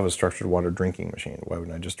I also have a structured water drinking machine. Why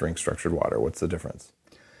wouldn't I just drink structured water? What's the difference?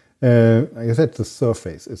 Like I said, the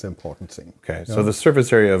surface is an important thing. Okay, so the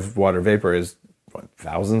surface area of water vapor is what,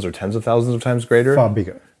 thousands or tens of thousands of times greater? Far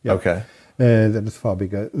bigger. Yeah. Okay. That is far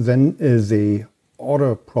bigger. Then the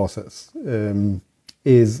order process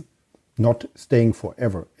is not staying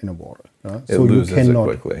forever in a water. So you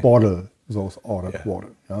cannot bottle those ordered water.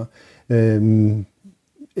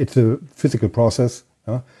 It's a physical process.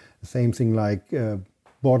 The same thing like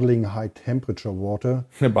bottling high temperature water.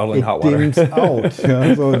 Bottling hot water. It dims out.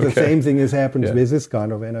 So the same thing happens with this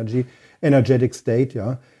kind of energetic state.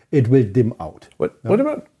 It will dim out. What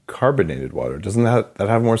about carbonated water? Doesn't that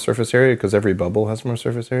have more surface area because every bubble has more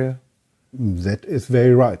surface area? That is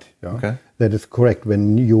very right. Okay. That is correct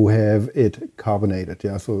when you have it carbonated.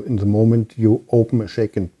 So in the moment you open a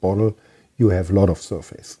shaken bottle, you have a lot of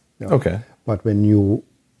surface. Okay. But when you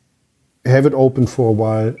have it open for a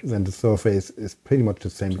while, then the surface is pretty much the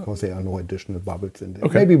same because there are no additional bubbles in there.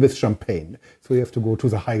 Okay. Maybe with champagne. So you have to go to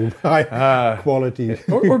the high quality.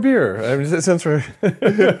 Or beer. I mean, it sounds right.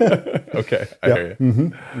 Okay, I hear you.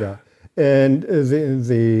 Mm-hmm. Yeah. And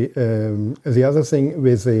the other thing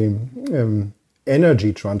with the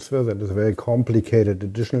energy transfer, that is a very complicated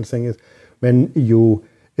additional thing, is when you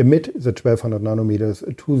emit the 1200 nanometers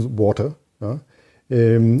to water,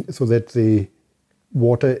 so that the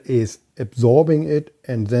water is absorbing it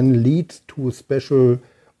and then leads to a special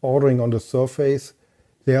ordering on the surface.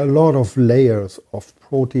 There are a lot of layers of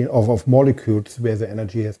protein, of molecules where the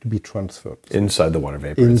energy has to be transferred. Inside the water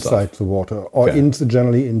vapor Inside itself. the water, or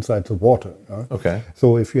generally inside the water. Okay.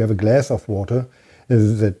 So if you have a glass of water,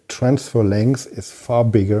 the transfer length is far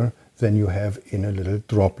bigger than you have in a little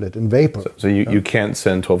droplet in vapor. So you can't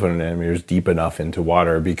send 1200 nanometers deep enough into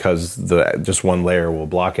water because just one layer will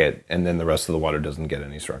block it, and then the rest of the water doesn't get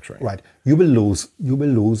any structuring. Right. You will lose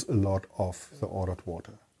a lot of the ordered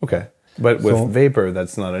water. Okay. But with vapor,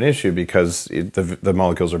 that's not an issue because the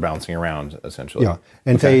molecules are bouncing around, essentially. Yeah,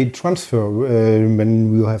 and they transfer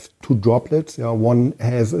when you have two droplets. One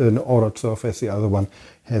has an ordered surface, the other one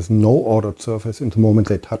has no ordered surface. In the moment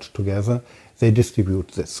they touch together, they distribute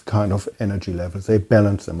this kind of energy levels. They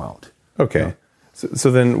balance them out. Okay.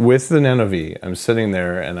 So then with the NanoVi, I'm sitting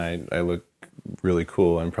there and I look really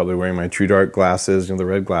cool. I'm probably wearing my True Dark glasses, the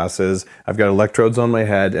red glasses. I've got electrodes on my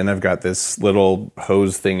head, and I've got this little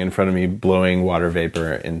hose thing in front of me blowing water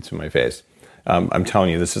vapor into my face. I'm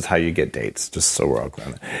telling you, this is how you get dates, just so we're all clear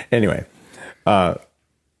on that. Anyway,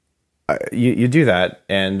 you do that,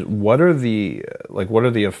 and what are the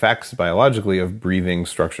effects biologically of breathing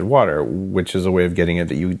structured water, which is a way of getting it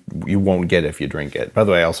that you won't get if you drink it. By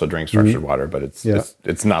the way, I also drink structured water, but it's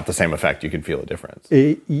not the same effect. You can feel a difference.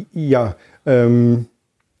 When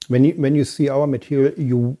you see our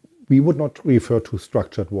material, we would not refer to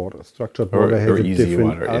structured water. Structured water has a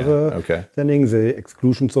different other settings, the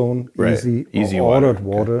exclusion zone, easy or ordered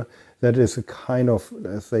water. That is a kind of,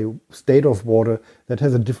 let's say, state of water that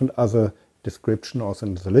has a different other description also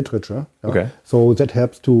in the literature. Okay. So that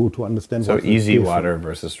helps to understand. So easy water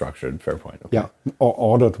versus structured, fair point. Okay. Yeah, or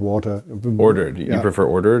ordered water. Ordered. You prefer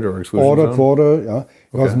ordered or exclusion ordered zone? Water, yeah.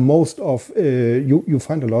 Because most of, you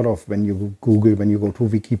find a lot of, when you Google, when you go to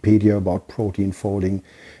Wikipedia about protein folding,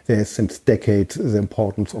 there's since decades the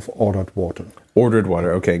importance of ordered water. Ordered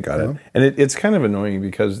water, okay, got it. And it's kind of annoying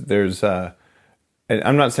because there's, and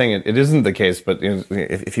I'm not saying it isn't the case, but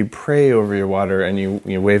if you pray over your water and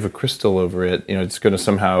you wave a crystal over it, it's going to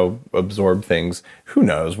somehow absorb things. Who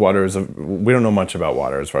knows? Water is we don't know much about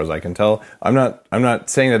water as far as I can tell. I'm not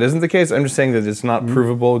saying that isn't the case. I'm just saying that it's not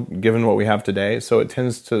provable given what we have today. So it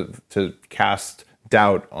tends to cast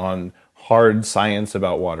doubt on hard science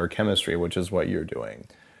about water chemistry, which is what you're doing.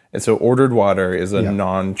 And so ordered water is a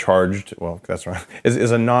non-charged, well, that's right,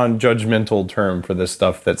 is a non-judgmental term for this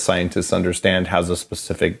stuff that scientists understand has a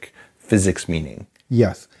specific physics meaning.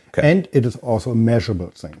 Yes. Okay. And it is also a measurable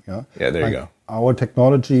thing. Yeah, there you go. Our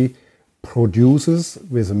technology produces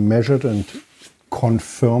with a measured and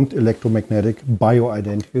confirmed electromagnetic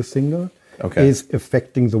bioidentical signal is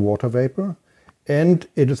affecting the water vapor. And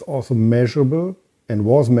it is also measurable and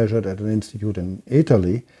was measured at an institute in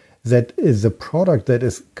Italy that is the product that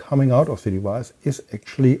is coming out of the device is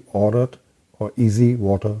actually ordered or easy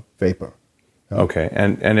water vapor. Yeah. Okay,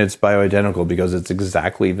 and it's bioidentical because it's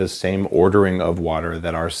exactly the same ordering of water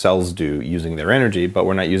that our cells do using their energy, but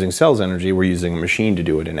we're not using cells' energy, we're using a machine to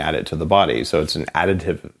do it and add it to the body. So it's an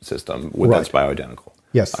additive system that's bioidentical.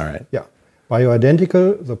 Yes. All right. Yeah.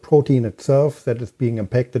 Bioidentical, the protein itself that is being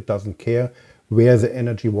impacted doesn't care where the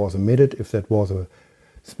energy was emitted, if that was a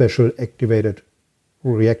special activated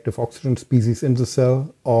reactive oxygen species in the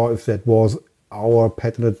cell, or if that was our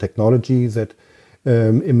patented technology that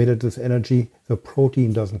emitted this energy. The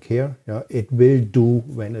protein doesn't care. Yeah? It will do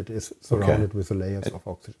when it is surrounded with the layers of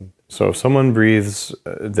oxygen. So if someone breathes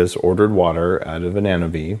this ordered water out of a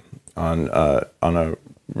NanoVi on a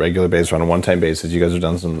regular basis, on a one-time basis, you guys have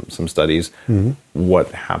done some studies,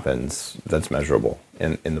 what happens that's measurable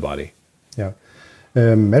in the body? Yeah.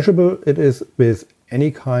 Measurable it is with any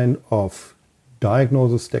kind of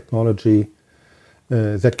diagnosis technology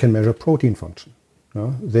that can measure protein function.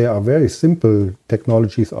 There are very simple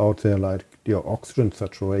technologies out there like your oxygen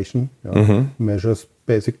saturation, measures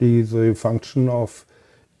basically the function of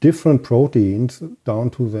different proteins down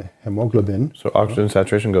to the hemoglobin. So oxygen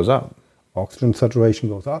saturation goes up? Oxygen saturation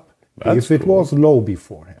goes up if it was low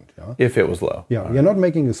beforehand. Yeah? If it was low. Yeah, we are not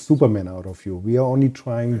making a Superman out of you. We are only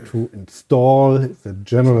trying to install the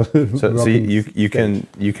general. So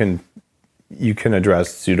you can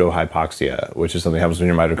address pseudo-hypoxia, which is something that happens when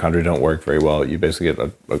your mitochondria don't work very well. You basically get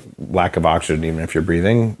a lack of oxygen even if you're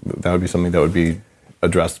breathing. That would be something that would be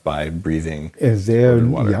addressed by breathing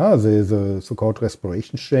water. Yeah, there's a so-called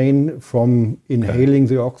respiration chain from inhaling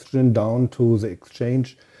the oxygen down to the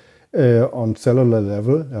exchange on cellular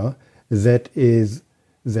level. That is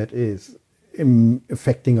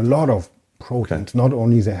affecting a lot of proteins, not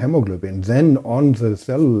only the hemoglobin. Then on the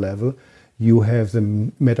cellular level, you have the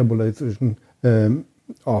metabolization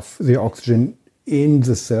of the oxygen in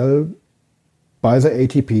the cell by the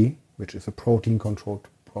ATP, which is a protein-controlled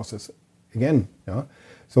process again. Yeah?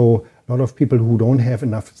 So a lot of people who don't have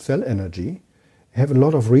enough cell energy have a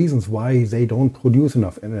lot of reasons why they don't produce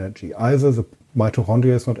enough energy. Either the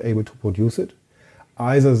mitochondria is not able to produce it,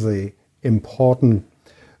 either the important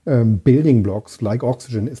building blocks like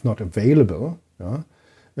oxygen is not available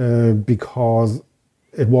because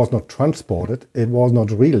it was not transported, it was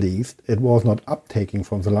not released, it was not uptaking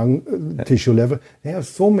from the lung tissue level. There are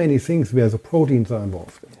so many things where the proteins are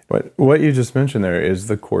involved. What you just mentioned there is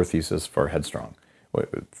the core thesis for Headstrong.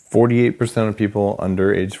 48% of people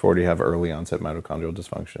under age 40 have early onset mitochondrial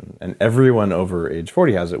dysfunction, and everyone over age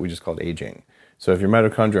 40 has it. We just call it aging. So if your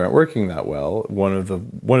mitochondria aren't working that well, one of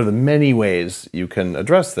the many ways you can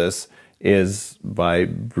address this is by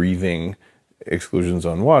breathing exclusion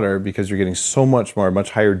zone water, because you're getting so much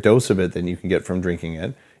higher dose of it than you can get from drinking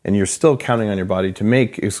it. and you're still counting on your body to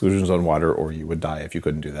make exclusions on water, or you would die if you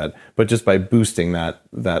couldn't do that. But just by boosting that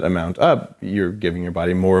amount up, you're giving your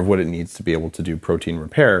body more of what it needs to be able to do protein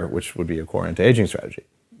repair, which would be a core anti-aging strategy.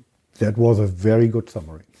 That was a very good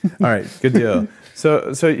summary. All right, good deal.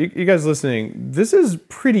 So you guys listening, this is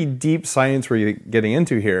pretty deep science we're getting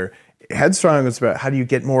into here. Headstrong is about how do you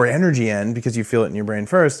get more energy in because you feel it in your brain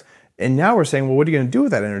first. And now we're saying, well, what are you going to do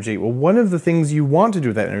with that energy? Well, one of the things you want to do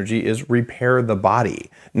with that energy is repair the body,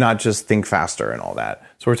 not just think faster and all that.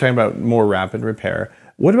 So we're talking about more rapid repair.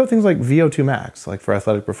 What about things like VO2 max, like for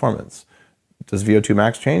athletic performance? Does VO2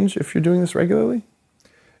 max change if you're doing this regularly?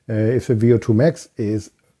 If the VO2 max is,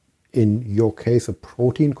 in your case, a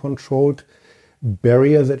protein-controlled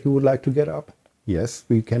barrier that you would like to get up, yes,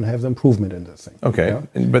 we can have the improvement in this thing. Okay,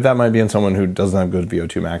 yeah? But that might be in someone who doesn't have good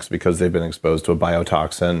VO2 max because they've been exposed to a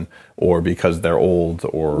biotoxin or because they're old.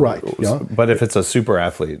 Or right. Yeah. But if it's a super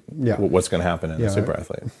athlete, yeah, what's going to happen in a super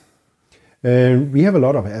athlete? We have a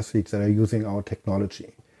lot of athletes that are using our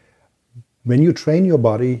technology. When you train your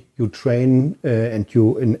body, you train and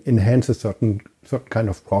you enhance a certain kind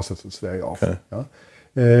of processes very often. Okay.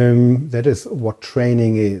 Yeah? That is what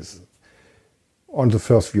training is on the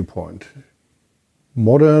first viewpoint.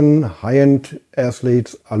 Modern high-end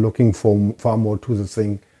athletes are looking for far more to the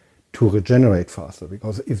thing to regenerate faster,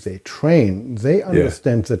 because if they train, they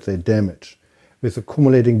understand that they damage. With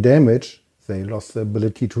accumulating damage, they lost the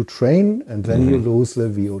ability to train, and then you lose the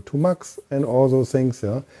VO2 max and all those things.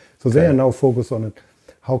 Yeah? So they are now focused on it.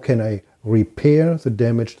 How can I repair the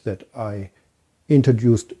damage that I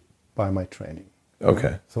introduced by my training?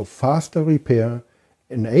 Okay. So faster repair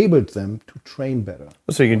enabled them to train better.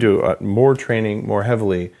 So you can do more training more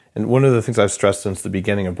heavily. And one of the things I've stressed since the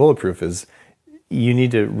beginning of Bulletproof is you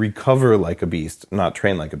need to recover like a beast, not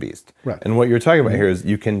train like a beast. Right. And what you're talking about here is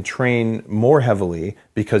you can train more heavily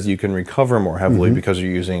because you can recover more heavily because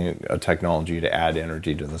you're using a technology to add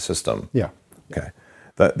energy to the system. Yeah. Okay.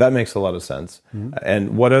 That makes a lot of sense.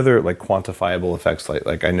 And what other like quantifiable effects?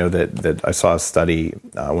 Like I know that I saw a study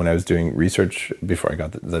when I was doing research before I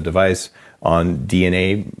got the device on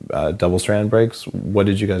DNA double strand breaks. What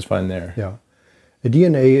did you guys find there? Yeah, the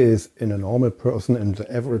DNA is in a normal person, and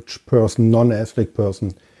the average person, non-athlete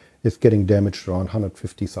person, is getting damaged around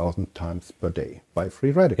 150,000 times per day by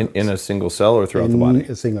free radicals. In a single cell or throughout the body?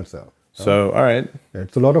 In a single cell. So, all right.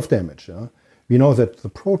 It's a lot of damage. Yeah? We know that the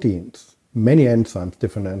proteins, many enzymes,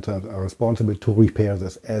 different enzymes, are responsible to repair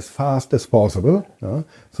this as fast as possible.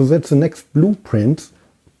 So that's the next blueprint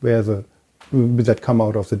that come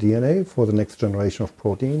out of the DNA for the next generation of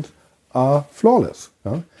proteins are flawless.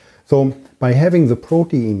 So by having the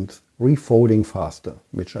proteins refolding faster,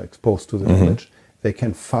 which are exposed to the damage, they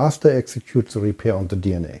can faster execute the repair on the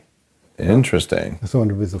DNA. Interesting. So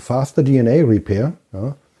with a faster DNA repair,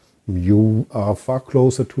 you are far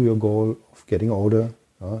closer to your goal of getting older,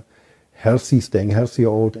 healthy, staying healthy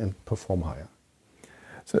old, and perform higher.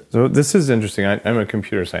 So this is interesting. I'm a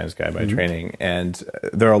computer science guy by training, and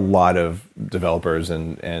there are a lot of developers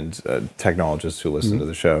and technologists who listen to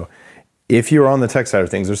the show. If you're on the tech side of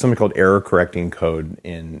things, there's something called error correcting code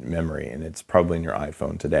in memory, and it's probably in your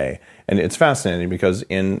iPhone today. And it's fascinating because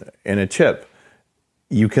in a chip,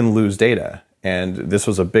 you can lose data. And this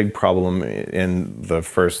was a big problem in the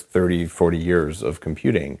first 30, 40 years of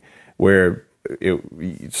computing, where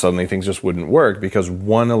suddenly things just wouldn't work because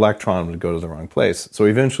one electron would go to the wrong place. So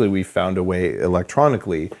eventually we found a way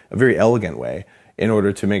electronically, a very elegant way, in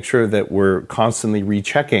order to make sure that we're constantly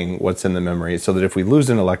rechecking what's in the memory so that if we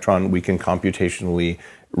lose an electron, we can computationally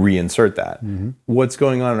reinsert that. What's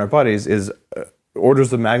going on in our bodies is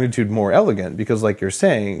orders of magnitude more elegant because, like you're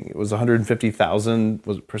saying, it was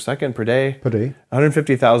 150,000 per second per day? Per day.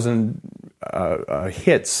 150,000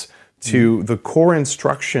 hits to the core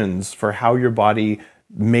instructions for how your body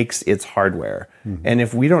makes its hardware. And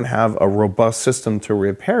if we don't have a robust system to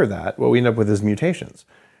repair that, what we end up with is mutations,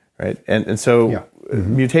 right? And so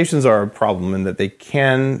mutations are a problem in that they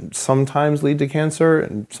can sometimes lead to cancer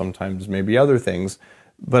and sometimes maybe other things.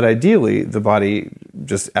 But ideally, the body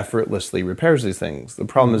just effortlessly repairs these things. The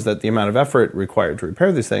problem is that the amount of effort required to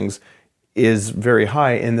repair these things is very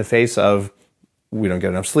high in the face of we don't get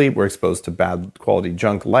enough sleep, we're exposed to bad quality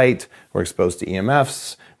junk light, we're exposed to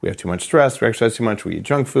EMFs, we have too much stress, we exercise too much, we eat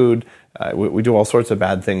junk food, we do all sorts of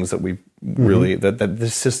bad things that we really, that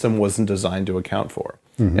this system wasn't designed to account for.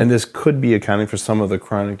 And this could be accounting for some of the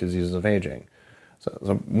chronic diseases of aging.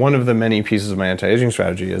 So one of the many pieces of my anti-aging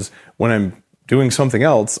strategy is when I'm doing something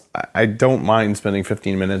else, I don't mind spending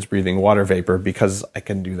 15 minutes breathing water vapor because I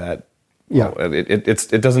can do that. Yeah.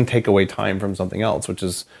 It doesn't take away time from something else, which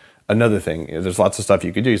is another thing. There's lots of stuff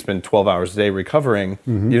you could do. You spend 12 hours a day recovering.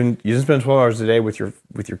 You didn't spend 12 hours a day with your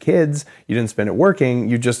kids. You didn't spend it working.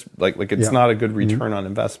 You just like it's not a good return on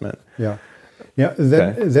investment. Yeah.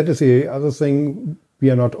 That is the other thing. We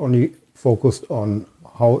are not only focused on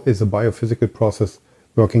how is a biophysical process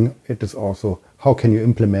working. It is also how can you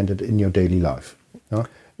implement it in your daily life. Yeah?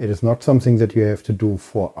 It is not something that you have to do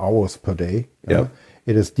for hours per day. Yeah?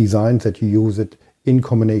 It is designed that you use it in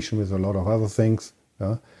combination with a lot of other things.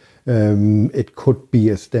 Yeah? It could be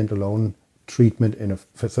a standalone treatment in a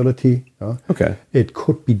facility. Yeah? Okay. It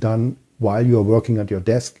could be done while you're working at your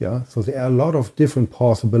desk. Yeah. So there are a lot of different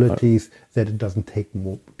possibilities that it doesn't take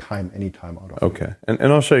more time, any time out of. Okay.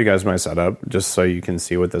 And I'll show you guys my setup just so you can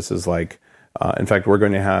see what this is like. In fact, we're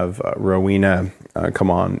going to have Rowena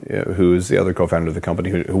come on, who's the other co-founder of the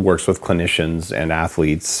company, who works with clinicians and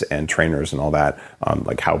athletes and trainers and all that,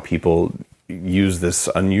 like how people use this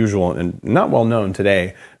unusual and not well known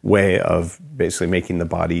today way of basically making the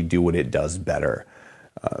body do what it does better.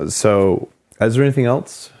 So is there anything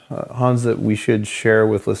else, Hans, that we should share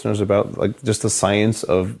with listeners about like just the science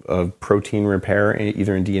of protein repair,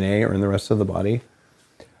 either in DNA or in the rest of the body?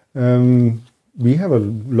 We have a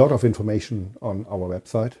lot of information on our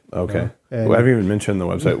website. Okay. Well, I haven't even mentioned the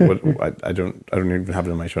website. What I don't even have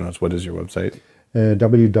it in my show notes. What is your website?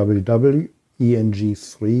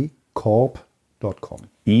 www.eng3corp.com.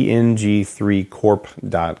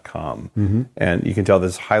 eng3corp.com. And you can tell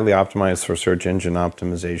this is highly optimized for search engine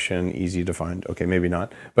optimization, easy to find. Okay, maybe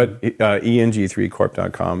not, but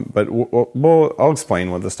eng3corp.com. But I'll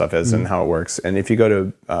explain what this stuff is and how it works. And if you go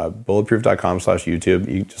to bulletproof.com/YouTube,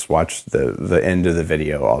 you just watch the end of the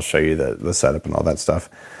video. I'll show you the setup and all that stuff.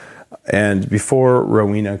 And before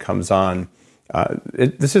Rowena comes on,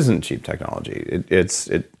 this isn't cheap technology. It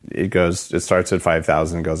starts at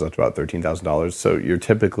 $5,000 and goes up to about $13,000. So you're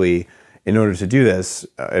typically, in order to do this,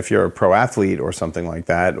 if you're a pro athlete or something like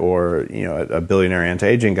that, or a billionaire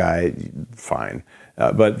anti-aging guy, fine.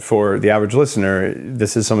 But for the average listener,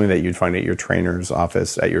 this is something that you'd find at your trainer's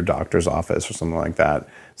office, at your doctor's office, or something like that.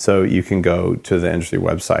 So you can go to the industry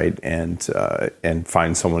website and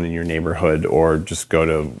find someone in your neighborhood, or just go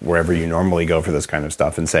to wherever you normally go for this kind of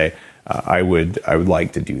stuff and say, I would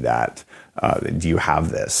like to do that. Do you have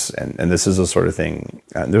this? And this is the sort of thing.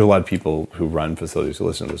 There's a lot of people who run facilities who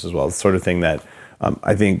listen to this as well. It's the sort of thing that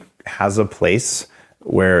I think has a place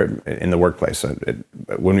where in the workplace.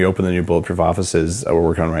 When we open the new Bulletproof offices we're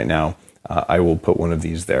working on right now, I will put one of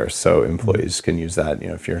these there so employees can use that.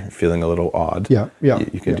 If you're feeling a little odd, you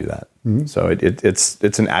can do that. So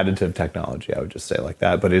it's an additive technology, I would just say like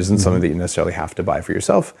that. But it isn't something that you necessarily have to buy for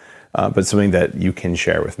yourself, but something that you can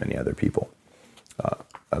share with many other people.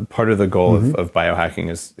 Part of the goal of biohacking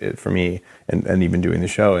is, for me, and even doing the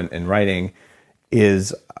show and writing,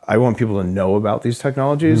 is I want people to know about these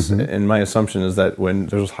technologies. And my assumption is that when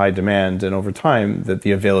there's high demand and over time, that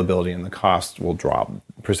the availability and the cost will drop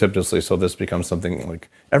precipitously. So this becomes something like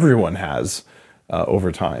everyone has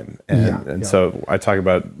over time. And so I talk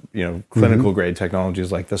about, clinical grade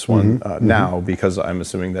technologies like this one now, because I'm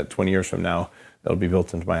assuming that 20 years from now, it'll be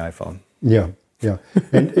built into my iPhone. Yeah.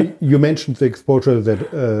 And you mentioned the exposure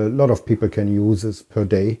that a lot of people can use this per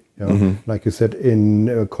day. Like you said, in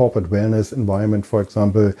a corporate wellness environment, for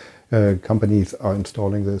example, companies are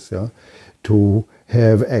installing this to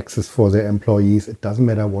have access for their employees. It doesn't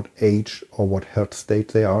matter what age or what health state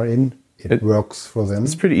they are in. It works for them.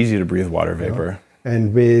 It's pretty easy to breathe water vapor.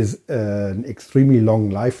 And with an extremely long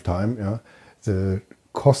lifetime, the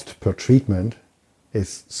cost per treatment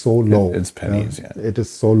is so low. It's pennies, It is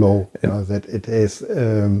so low that it is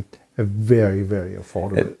a very, very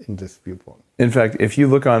affordable in this viewpoint. In fact, if you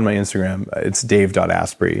look on my Instagram, it's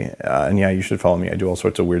dave.asprey. And you should follow me. I do all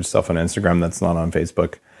sorts of weird stuff on Instagram that's not on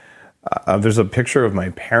Facebook. There's a picture of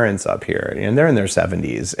my parents up here, and they're in their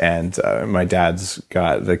 70s. And my dad's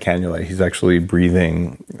got the cannula. He's actually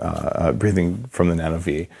breathing from the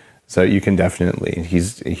NanoVi. So you can definitely,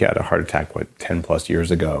 he had a heart attack, 10 plus years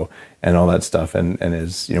ago and all that stuff, and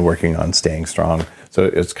is, working on staying strong. So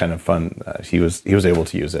it's kind of fun. He was able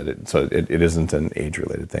to use it. So it isn't an age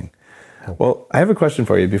related thing. Well, I have a question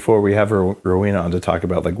for you before we have Rowena on to talk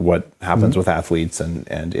about like what happens with athletes and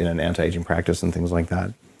in an anti-aging practice and things like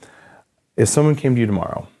that. If someone came to you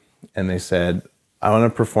tomorrow and they said, I want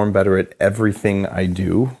to perform better at everything I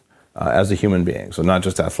do, as a human being, so not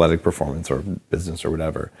just athletic performance or business or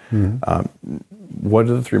whatever. What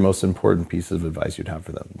are the three most important pieces of advice you'd have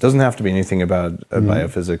for them? It doesn't have to be anything about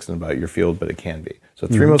biophysics and about your field, but it can be. So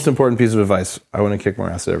three most important pieces of advice. I want to kick more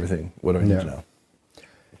ass at everything. What do I need to know?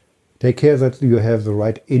 Take care that you have the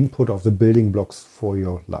right input of the building blocks for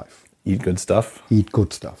your life. Eat good stuff. Eat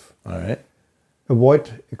good stuff. All right.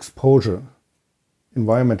 avoid exposure,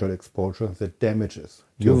 environmental exposure that damages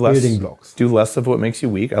your building blocks. Do less of what makes you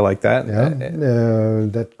weak. I like that. Yeah,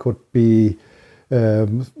 that could be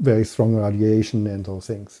very strong radiation and those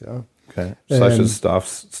things. Yeah. Okay. So I should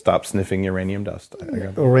stop sniffing uranium dust.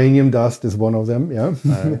 Uranium dust is one of them. Yeah.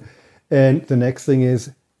 And the next thing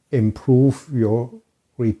is improve your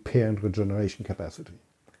repair and regeneration capacity.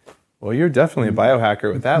 Well, you're definitely a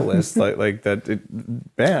biohacker with that list. like that.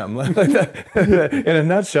 Bam. Like that, in a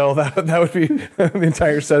nutshell, that would be the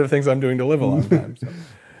entire set of things I'm doing to live a long time. So.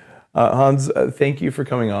 Hans, thank you for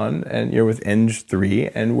coming on, and you're with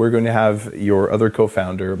Eng3, and we're going to have your other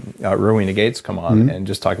co-founder, Rowena Gates, come on and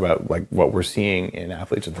just talk about like what we're seeing in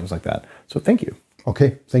athletes and things like that. So thank you.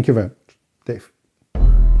 Okay, thank you very much, Dave.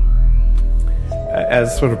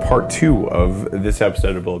 As sort of part 2 of this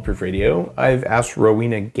episode of Bulletproof Radio, I've asked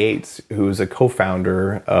Rowena Gates, who is a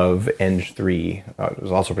co-founder of Eng3, it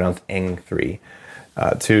was also pronounced Eng3,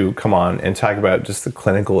 to come on and talk about just the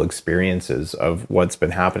clinical experiences of what's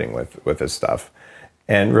been happening with this stuff.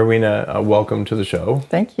 And Rowena, welcome to the show.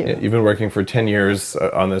 Thank you. You've been working for 10 years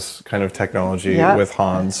on this kind of technology with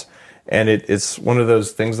Hans. And it's one of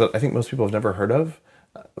those things that I think most people have never heard of,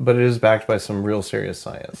 but it is backed by some real serious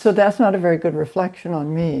science. So that's not a very good reflection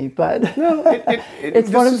on me, but no, it's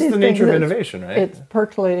one of these the nature of innovation, right? It's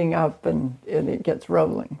percolating up and it gets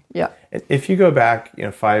rolling. Yeah. If you go back,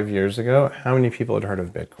 5 years ago, how many people had heard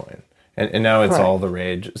of Bitcoin? And now it's all the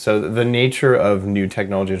rage. So the nature of new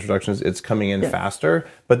technology introductions, it's coming in faster,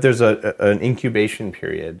 but there's an incubation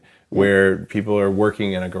period where people are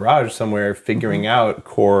working in a garage somewhere, figuring out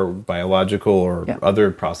core biological or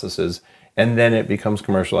other processes, and then it becomes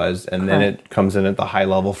commercialized, and then it comes in at the high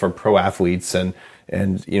level for pro athletes and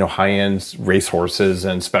high-end race horses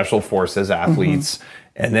and special forces athletes.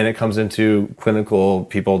 And then it comes into clinical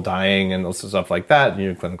people dying and stuff like that,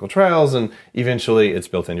 clinical trials, and eventually it's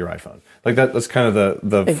built into your iPhone. Like that's kind of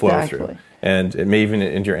the flow through. And it may even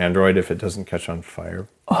into your Android if it doesn't catch on fire.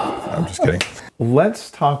 I'm just kidding.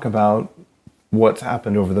 Let's talk about what's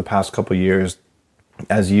happened over the past couple of years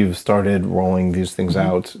as you've started rolling these things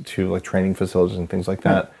out to like training facilities and things like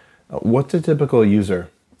that. What's a typical user?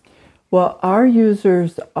 Well, our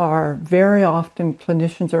users are very often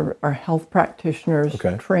clinicians or health practitioners,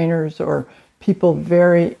 trainers, or people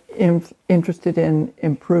very interested in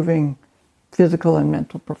improving physical and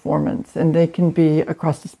mental performance. And they can be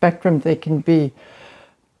across the spectrum. They can be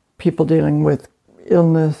people dealing with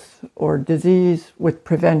illness or disease, with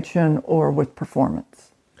prevention, or with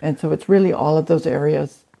performance. And so it's really all of those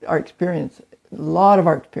areas. A lot of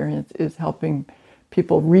our experience is helping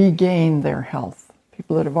people regain their health.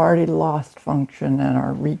 People that have already lost function and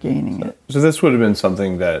are regaining it. So this would have been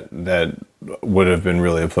something that would have been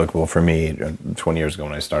really applicable for me 20 years ago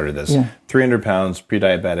when I started this. 300 pounds,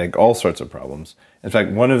 pre-diabetic, all sorts of problems. In fact,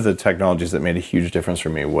 one of the technologies that made a huge difference for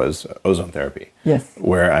me was ozone therapy. Yes.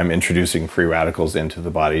 Where I'm introducing free radicals into the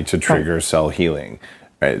body to trigger cell healing.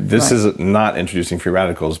 Right? This is not introducing free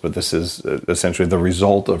radicals, but this is essentially the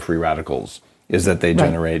result of free radicals is that they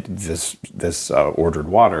generate this ordered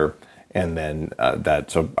water. And then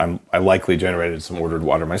so I likely generated some ordered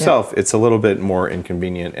water myself. It's a little bit more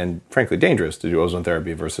inconvenient and frankly dangerous to do ozone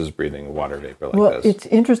therapy versus breathing water vapor like this. Well, it's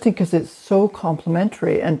interesting because it's so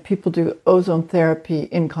complementary, and people do ozone therapy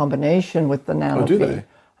in combination with the NanoVi. Oh, do they?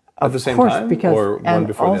 At the same time? Because, or one and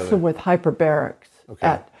before the also other? with hyperbarics.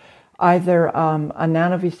 At either a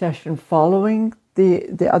NanoVi session following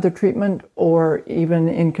the other treatment, or even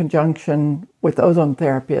in conjunction with ozone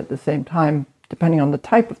therapy at the same time, depending on the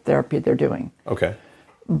type of therapy they're doing. Okay.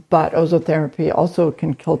 But ozone therapy also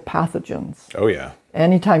can kill pathogens. Oh, yeah.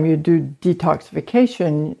 Anytime you do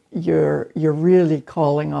detoxification, you're really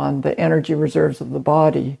calling on the energy reserves of the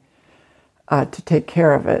body to take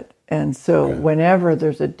care of it. And so whenever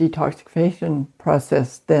there's a detoxification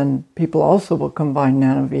process, then people also will combine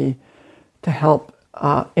NanoVi to help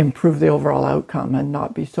improve the overall outcome and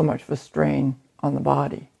not be so much of a strain on the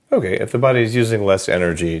body. Okay, if the body is using less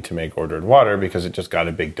energy to make ordered water because it just got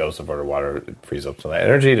a big dose of ordered water, it frees up some of that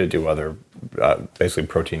energy to do other basically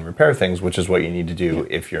protein repair things, which is what you need to do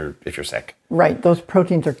if you're sick. Right, those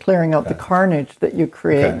proteins are clearing out the carnage that you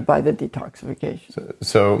create by the detoxification.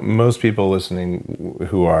 So most people listening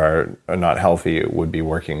who are not healthy would be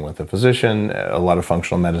working with a physician, a lot of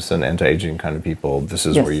functional medicine, anti-aging kind of people. This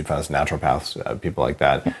is where you'd find naturopaths, people like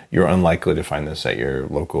that. You're unlikely to find this at your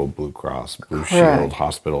local Blue Cross, Blue Shield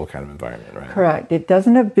hospital kind of environment, right? Correct. It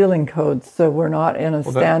doesn't have billing codes, so we're not in a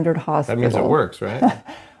standard hospital. That means it works, right?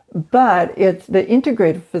 But it's the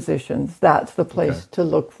integrative physicians, that's the place to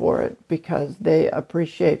look for it, because they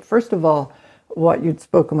appreciate, first of all, what you'd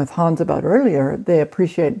spoken with Hans about earlier, they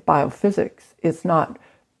appreciate biophysics. It's not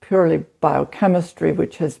purely biochemistry,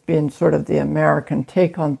 which has been sort of the American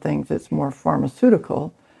take on things. It's more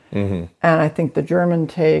pharmaceutical. And I think the German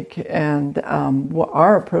take and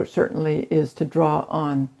our approach certainly is to draw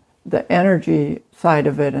on the energy side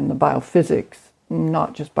of it and the biophysics,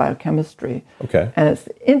 not just biochemistry. Okay. And it's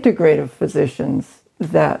integrative physicians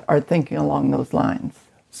that are thinking along those lines.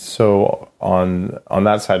 So on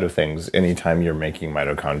that side of things, anytime you're making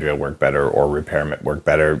mitochondria work better or repair work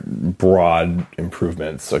better, broad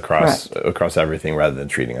improvements across everything rather than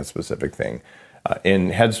treating a specific thing. In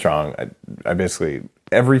Headstrong, I basically,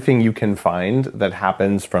 everything you can find that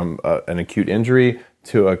happens from an acute injury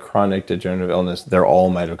to a chronic degenerative illness, they're all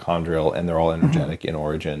mitochondrial and they're all energetic in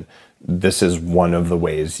origin. This is one of the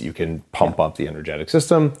ways you can pump up the energetic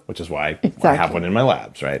system, which is why I have one in my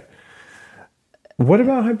labs, right? What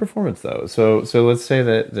about high performance though? So let's say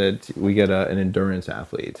that we get an endurance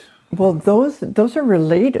athlete. Well, those are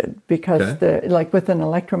related because like with an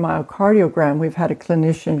electromyocardiogram, we've had a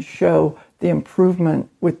clinician show the improvement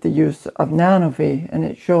with the use of NanoVi, and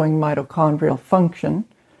it's showing mitochondrial function,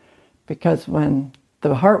 because when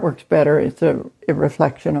the heart works better, it's a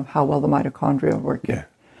reflection of how well the mitochondria are working. Yeah.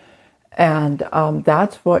 And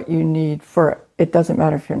that's what you need for, it doesn't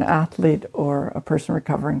matter if you're an athlete or a person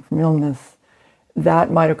recovering from illness, that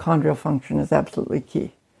mitochondrial function is absolutely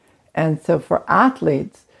key. And so for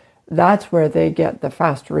athletes, that's where they get the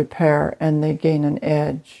faster repair and they gain an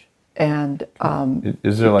edge. And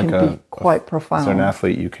is there like can be quite profound. Is there an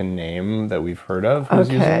athlete you can name that we've heard of who's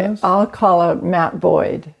using this? I'll call out Matt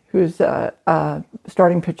Boyd, who's a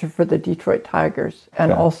starting pitcher for the Detroit Tigers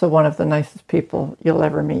and also one of the nicest people you'll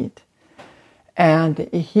ever meet. And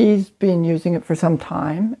he's been using it for some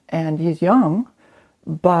time, and he's young,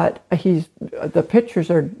 but the pitchers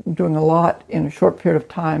are doing a lot in a short period of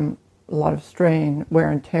time, a lot of strain, wear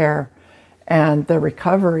and tear, and the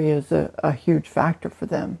recovery is a huge factor for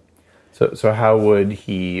them. So how would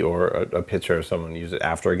he or a pitcher or someone use it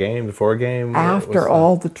after a game, before a game? After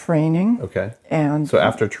all the training. Okay. And so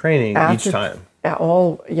after training each time?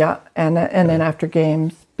 And then after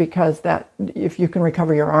games, because that if you can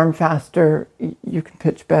recover your arm faster, you can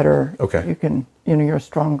pitch better. Okay. You can, you're a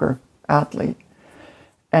stronger athlete.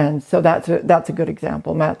 And so that's a good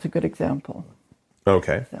example. Matt's a good example.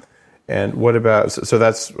 Okay. So. And what about, so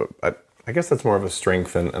that's, I guess that's more of a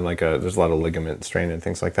strength and like there's a lot of ligament strain and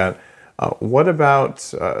things like that. What about,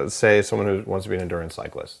 say, someone who wants to be an endurance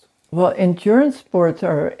cyclist? Well, endurance sports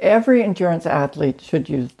every endurance athlete should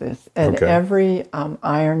use this. And every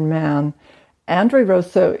Ironman. Andre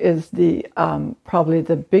Rosso is the probably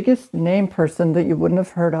the biggest name person that you wouldn't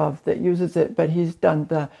have heard of that uses it, but he's done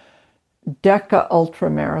the Deca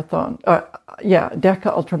Ultramarathon.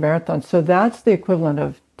 Deca Ultramarathon. So that's the equivalent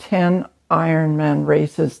of 10 Ironman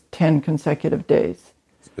races, 10 consecutive days.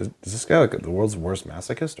 Is this guy like the world's worst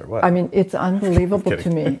masochist or what? I mean, it's unbelievable to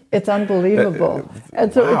me. It's unbelievable.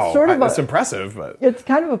 And so it's sort of it's impressive, but it's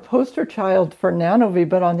kind of a poster child for NanoVi,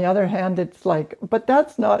 but on the other hand, it's like, but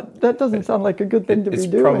that doesn't sound like a good thing to be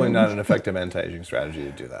doing. It's probably not an effective anti-aging strategy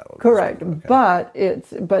to do that. Correct. Okay.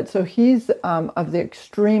 But so he's of the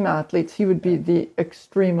extreme athletes, he would be the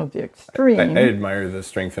extreme of the extreme. I admire the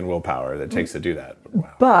strength and willpower that it takes to do that. Wow.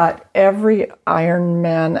 But every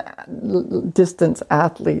Ironman distance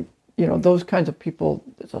athlete, those kinds of people,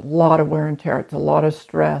 there's a lot of wear and tear, it's a lot of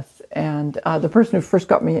stress. And the person who first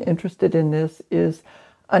got me interested in this is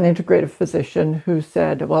an integrative physician who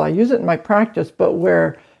said, well, I use it in my practice, but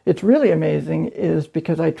where it's really amazing is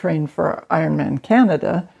because I train for Ironman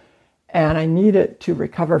Canada and I need it to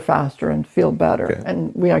recover faster and feel better. Okay.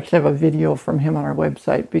 And we actually have a video from him on our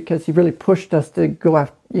website because he really pushed us to go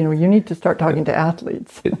after, you need to start talking to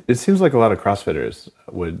athletes. It seems like a lot of CrossFitters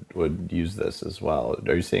would use this as well.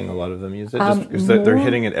 Are you seeing a lot of them use it? Just because they're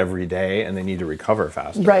hitting it every day and they need to recover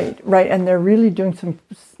faster. Right. And they're really doing some,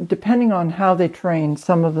 depending on how they train,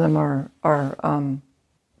 some of them are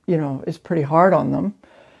is pretty hard on them.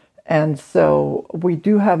 And so we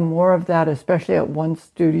do have more of that, especially at one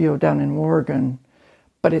studio down in Oregon.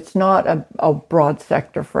 But it's not a broad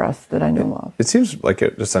sector for us that I know of. It seems like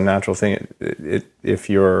just a natural thing.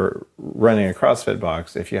 If you're running a CrossFit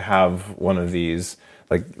box, if you have one of these,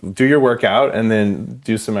 like do your workout and then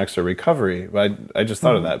do some extra recovery. I just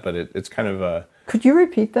thought of that, but it's kind of a... Could you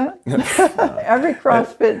repeat that? Every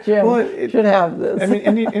CrossFit gym should have this. I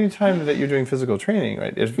mean, any time that you're doing physical training,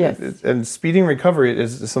 right? Yes. And speeding recovery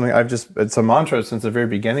is something it's a mantra since the very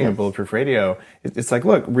beginning of Bulletproof Radio. It's like,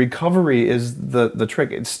 look, recovery is the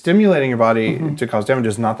trick. It's stimulating your body to cause damage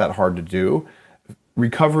is not that hard to do.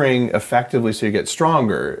 Recovering effectively so you get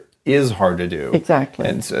stronger is hard to do. Exactly.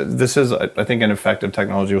 And so this is, I think, an effective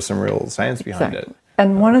technology with some real science behind it.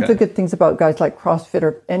 And one of the good things about guys like CrossFit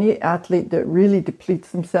or any athlete that really depletes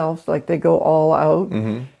themselves, like they go all out,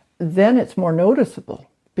 then it's more noticeable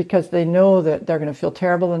because they know that they're going to feel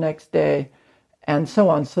terrible the next day and so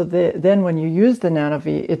on. So then when you use the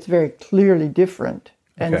NanoVi, it's very clearly different.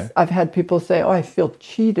 And I've had people say, oh, I feel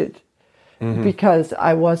cheated because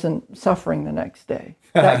I wasn't suffering the next day.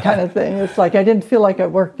 That kind of thing. It's like I didn't feel like I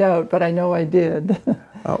worked out, but I know I did.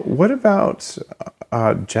 What about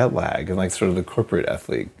jet lag and like sort of the corporate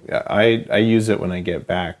athlete? I use it when I get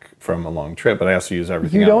back from a long trip, but I also use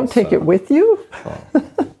everything else. You don't take it with you?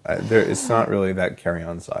 It's not really that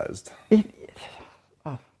carry-on sized.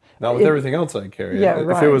 Not with everything else I carry.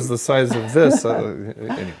 Yeah, If it was the size of this,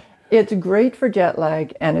 anyway. It's great for jet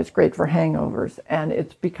lag and it's great for hangovers. And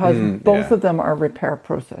it's because both of them are repair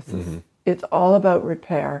processes. It's all about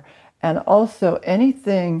repair. And also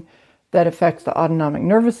anything that affects the autonomic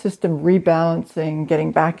nervous system, rebalancing,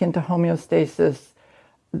 getting back into homeostasis,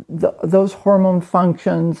 those hormone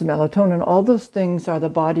functions, melatonin, all those things are the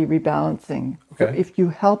body rebalancing. So if you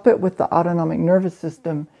help it with the autonomic nervous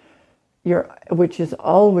system, which is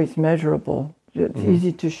always measurable, it's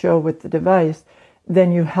easy to show with the device,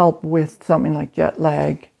 then you help with something like jet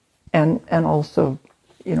lag and also,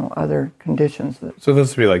 other conditions. So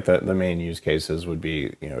this would be like the main use cases would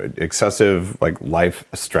be, excessive like life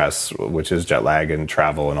stress, which is jet lag and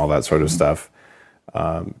travel and all that sort of stuff.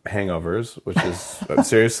 Hangovers, which is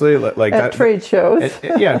seriously like at that. Trade shows.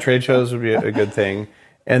 Trade shows would be a good thing.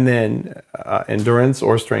 And then endurance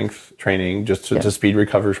or strength training, just to speed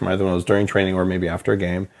recovery from either one of those during training or maybe after a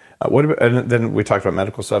game. And then we talked about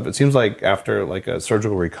medical stuff. It seems like after like a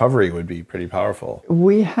surgical recovery would be pretty powerful.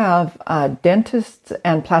 We have dentists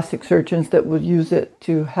and plastic surgeons that will use it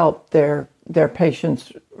to help their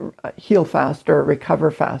patients heal faster,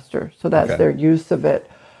 recover faster. So that's their use of it.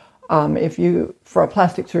 For a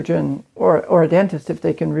plastic surgeon or a dentist, if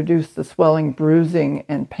they can reduce the swelling, bruising,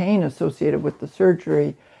 and pain associated with the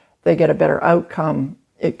surgery, they get a better outcome.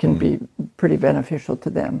 It can be pretty beneficial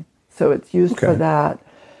to them. So it's used for that.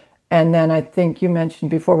 And then I think you mentioned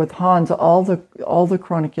before with Hans, all the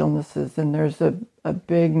chronic illnesses, and there's a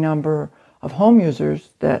big number of home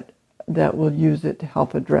users that will use it to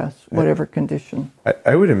help address whatever condition.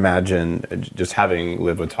 I would imagine, just having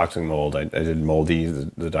lived with toxic mold, I did Moldy,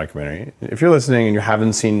 the documentary. If you're listening and you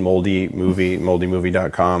haven't seen Moldy movie,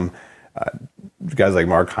 moldymovie.com, guys like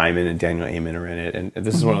Mark Hyman and Daniel Amen are in it. And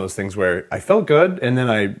this is one of those things where I felt good, and then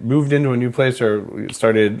I moved into a new place or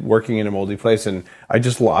started working in a moldy place, and I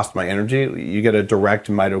just lost my energy. You get a direct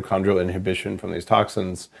mitochondrial inhibition from these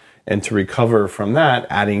toxins. And to recover from that,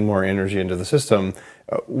 adding more energy into the system,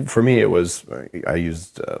 for me, I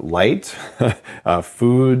used light,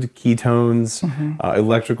 food, ketones,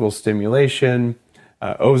 electrical stimulation,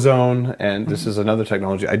 ozone, and this is another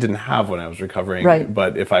technology I didn't have when I was recovering. Right.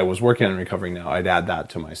 But if I was working on recovering now, I'd add that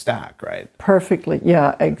to my stack, right? Perfectly.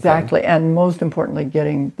 Yeah, exactly. Okay. And most importantly,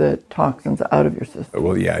 getting the toxins out of your system.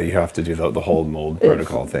 Well, yeah, you have to do the whole mold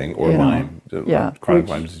protocol thing, or Lyme. Chronic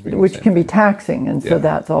Lyme disease. Which can be taxing, and so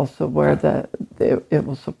that's also where it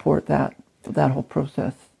will support that whole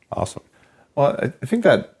process. Awesome. Well, I think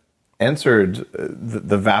that answered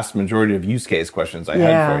the vast majority of use case questions I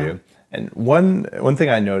had for you. And one thing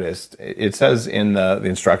I noticed, it says in the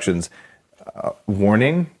instructions,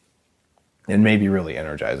 warning, and maybe really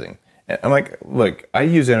energizing. And I'm like, look, I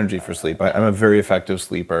use energy for sleep. I'm a very effective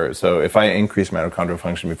sleeper. So if I increase mitochondrial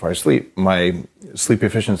function before I sleep, my sleep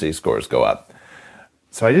efficiency scores go up.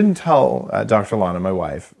 So I didn't tell Dr. Lana, my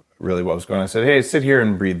wife, really what was going on. I said, hey, sit here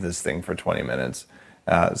and breathe this thing for 20 minutes.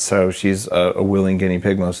 So she's a willing guinea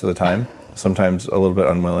pig most of the time, sometimes a little bit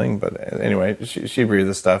unwilling. But anyway, she breathed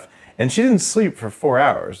this stuff. And she didn't sleep for 4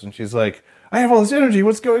 hours. And she's like, I have all this energy.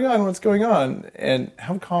 What's going on? What's going on? And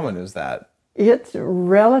how common is that? It's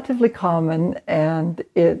relatively common. And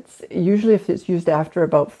it's usually if it's used after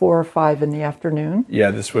about 4 or 5 in the afternoon. Yeah,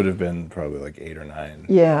 this would have been probably like 8 or 9.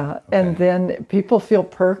 Yeah. Okay. And then people feel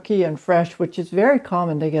perky and fresh, which is very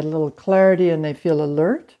common. They get a little clarity and they feel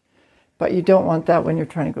alert. But you don't want that when you're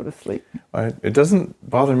trying to go to sleep. It doesn't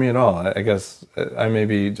bother me at all. I guess I may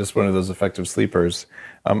be just one of those effective sleepers.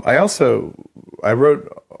 I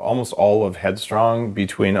wrote almost all of Headstrong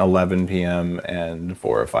between 11 p.m. and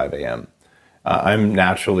 4 or 5 a.m. I'm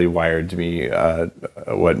naturally wired to be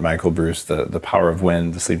what Michael Bruce, the power of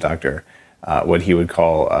wind, the sleep doctor, what he would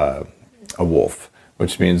call a wolf,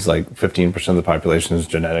 which means like 15% of the population is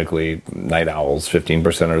genetically night owls,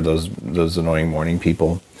 15% are those annoying morning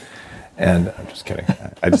people. And I'm just kidding.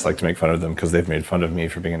 I just like to make fun of them because they've made fun of me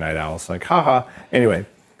for being a night owl. It's like, haha. Anyway,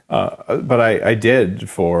 But I did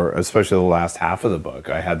for especially the last half of the book.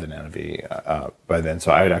 I had the NanoVi by then,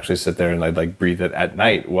 so I would actually sit there and I'd like breathe it at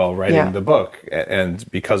night while writing the book. And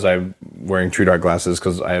because I'm wearing true dark glasses,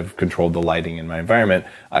 because I have controlled the lighting in my environment,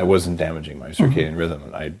 I wasn't damaging my circadian rhythm,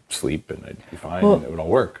 and I'd sleep and I'd be fine, and it would all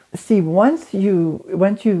work. See, once you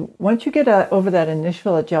get over that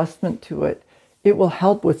initial adjustment to it, it will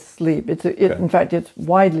help with sleep. In fact, it's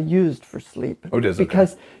widely used for sleep. Oh, it is?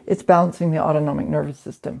 Because it's balancing the autonomic nervous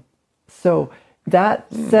system. So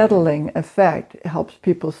that settling effect helps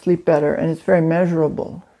people sleep better, and it's very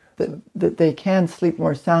measurable that they can sleep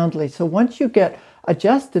more soundly. So once you get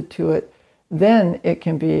adjusted to it, then it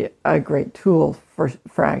can be a great tool for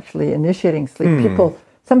actually initiating sleep.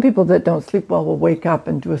 Some people that don't sleep well will wake up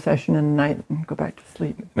and do a session in the night and go back to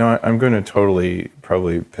sleep. No, I'm going to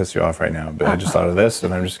probably piss you off right now, but I just thought of this,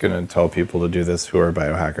 and I'm just going to tell people to do this who are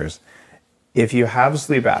biohackers. If you have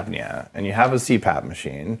sleep apnea and you have a CPAP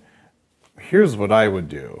machine, here's what I would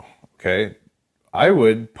do, okay? I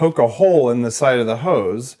would poke a hole in the side of the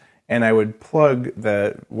hose, and I would plug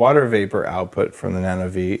the water vapor output from the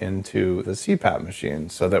NanoVi into the CPAP machine,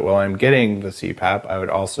 so that while I'm getting the CPAP, I would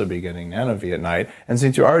also be getting NanoVi at night. And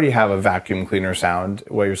since you already have a vacuum cleaner sound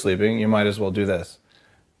while you're sleeping, you might as well do this.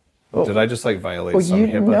 Did I just violate some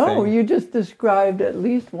HIPAA thing? No, you just described at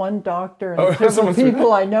least one doctor and several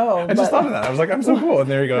people I know. I just thought of that. I was like, I'm so cool. And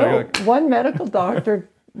there you go. No, one medical doctor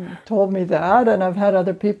told me that, and I've had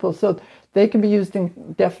other people. So they can be used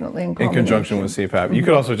definitely in conjunction with CPAP. You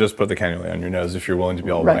could also just put the cannula on your nose if you're willing to be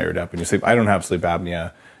all wired up and you sleep. I don't have sleep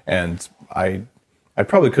apnea, and I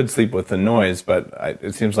probably could sleep with the noise, but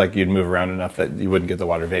it seems like you'd move around enough that you wouldn't get the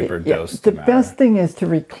water vapor dose. The best thing is to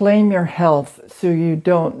reclaim your health, so you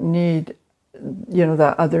don't need,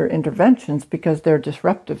 the other interventions, because they're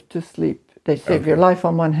disruptive to sleep. They save your life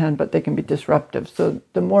on one hand, but they can be disruptive. So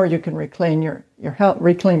the more you can reclaim your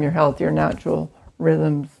health, your natural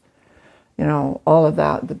rhythms, all of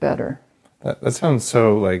that, the better. That sounds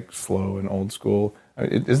so slow and old school.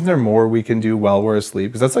 Isn't there more we can do while we're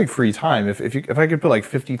asleep? Because that's free time. If I could put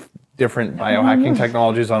 50 different biohacking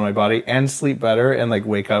technologies on my body and sleep better and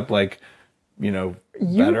wake up better. You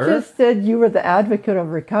just said you were the advocate of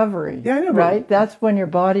recovery. Yeah, I know. Right? That's when your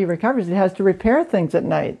body recovers. It has to repair things at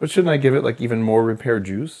night. But shouldn't I give it even more repair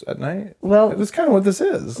juice at night? Well, that's kind of what this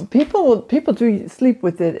is. People do sleep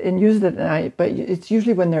with it and use it at night, but it's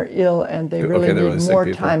usually when they're ill and they really need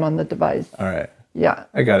more time on the device. All right. Yeah.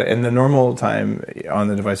 I got it. And the normal time on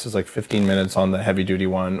the device is 15 minutes on the heavy duty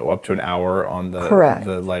one, or up to an hour on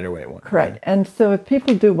the lighter weight one. Correct. And so if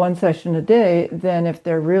people do one session a day, then if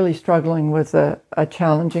they're really struggling with a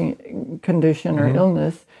challenging condition or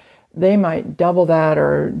illness, they might double that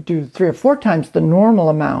or do 3 or 4 times the normal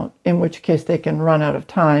amount, in which case they can run out of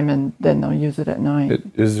time and then they'll use it at night.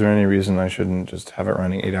 Is there any reason I shouldn't just have it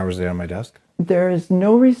running 8 hours a day on my desk? There is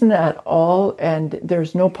no reason at all, and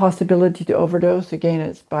there's no possibility to overdose. Again,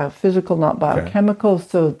 it's biophysical, not biochemical,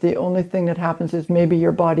 so the only thing that happens is maybe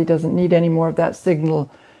your body doesn't need any more of that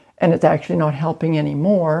signal, and it's actually not helping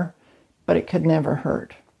anymore, but it could never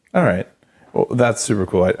hurt. All right. Well, that's super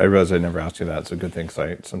cool. I realized I never asked you that. It's a good thing, because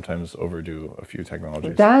I sometimes overdo a few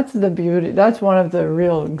technologies. That's the beauty. That's one of the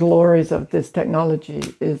real glories of this technology,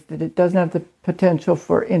 is that it doesn't have the potential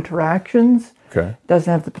for interactions. Okay. Doesn't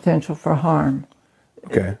have the potential for harm.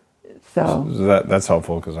 Okay. So that's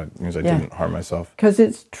helpful, because it means I didn't harm myself. Because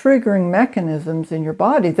it's triggering mechanisms in your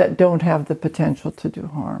body that don't have the potential to do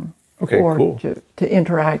harm. Okay, or cool. to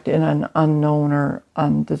interact in an unknown or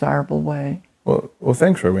undesirable way. Well,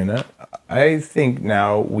 thanks, Rowena. I think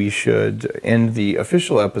now we should end the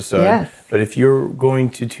official episode. Yes. But if you're going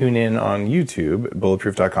to tune in on YouTube,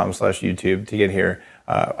 bulletproof.com/YouTube, to get here,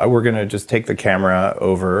 we're going to just take the camera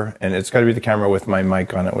over, and it's got to be the camera with my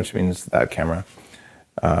mic on it, which means that camera.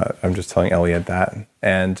 I'm just telling Elliot that.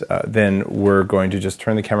 And then we're going to just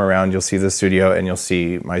turn the camera around. You'll see the studio, and you'll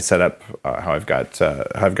see my setup, how I've got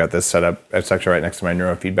this set up. It's actually right next to my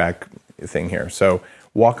neurofeedback thing here. So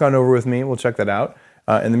walk on over with me. We'll check that out.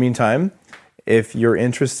 In the meantime, if you're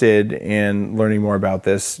interested in learning more about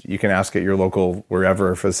this, you can ask at your local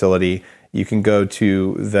wherever facility. You can go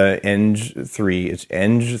to the Eng3, it's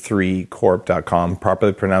eng3corp.com,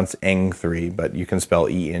 properly pronounced Eng3, but you can spell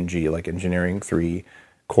E-N-G, like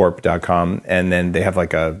engineering3corp.com, and then they have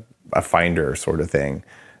a finder sort of thing.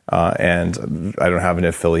 And I don't have an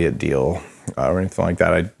affiliate deal or anything like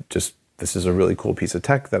that. This is a really cool piece of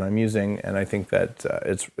tech that I'm using, and I think that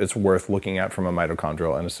it's worth looking at from a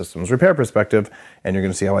mitochondrial and a systems repair perspective, and you're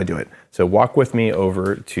going to see how I do it. So walk with me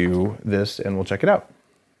over to this, and we'll check it out.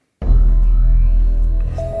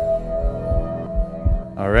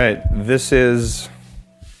 All right, this is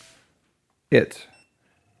it.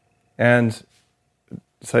 And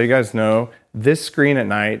so you guys know, this screen at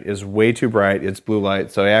night is way too bright. It's blue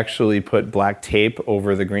light. So I actually put black tape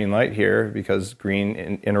over the green light here because green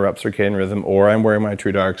interrupts circadian rhythm, or I'm wearing my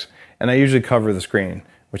True Darks. And I usually cover the screen,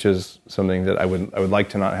 which is something that I would like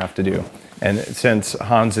to not have to do. And since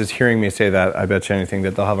Hans is hearing me say that, I bet you anything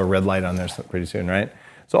that they'll have a red light on there pretty soon, right?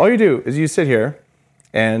 So all you do is you sit here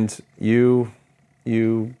and you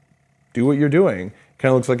do what you're doing. It kind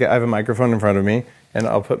of looks like I have a microphone in front of me, and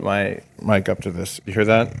I'll put my mic up to this. You hear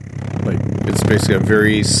that? Like, it's basically a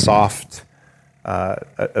very soft,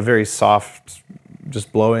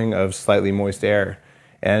 just blowing of slightly moist air.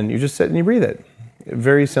 And you just sit and you breathe it.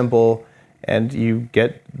 Very simple, and you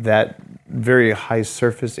get that very high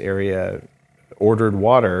surface area ordered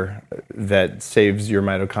water that saves your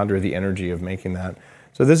mitochondria the energy of making that.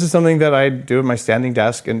 So this is something that I do at my standing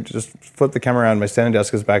desk, and just flip the camera around. My standing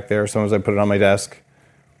desk is back there. Sometimes I put it on my desk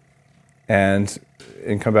and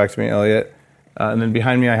come back to me, Elliot. And then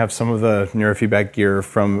behind me, I have some of the neurofeedback gear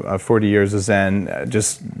from 40 years of Zen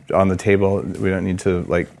just on the table. We don't need to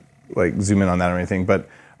like zoom in on that or anything, but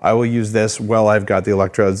I will use this while I've got the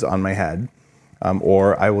electrodes on my head,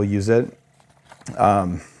 or I will use it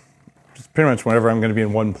just pretty much whenever I'm going to be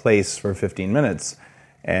in one place for 15 minutes.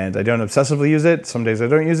 And I don't obsessively use it. Some days I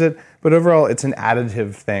don't use it, but overall it's an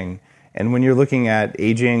additive thing. And when you're looking at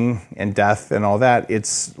aging and death and all that,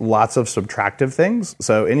 it's lots of subtractive things.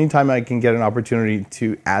 So anytime I can get an opportunity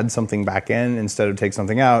to add something back in instead of take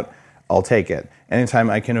something out, I'll take it. Anytime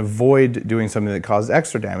I can avoid doing something that causes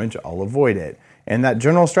extra damage, I'll avoid it. And that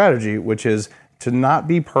general strategy, which is to not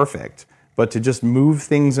be perfect, but to just move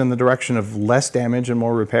things in the direction of less damage and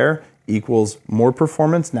more repair, equals more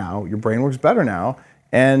performance now, your brain works better now,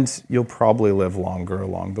 and you'll probably live longer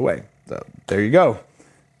along the way. So there you go.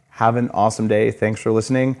 Have an awesome day. Thanks for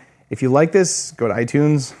listening. If you like this, go to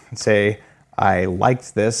iTunes and say, I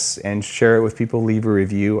liked this, and share it with people. Leave a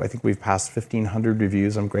review. I think we've passed 1,500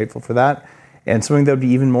 reviews. I'm grateful for that. And something that would be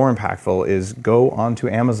even more impactful is go onto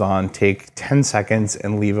Amazon, take 10 seconds,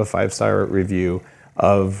 and leave a 5-star review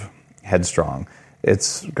of Headstrong.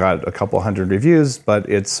 It's got a couple hundred reviews, but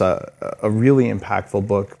it's a really impactful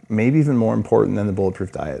book, maybe even more important than the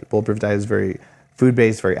Bulletproof Diet. Bulletproof Diet is very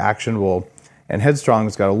food-based, very actionable, and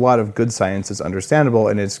Headstrong's got a lot of good science. It's understandable,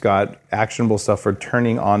 and it's got actionable stuff for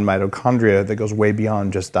turning on mitochondria that goes way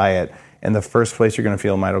beyond just diet. And the first place you're going to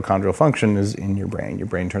feel mitochondrial function is in your brain. Your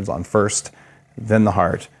brain turns on first, then the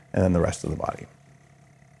heart, and then the rest of the body.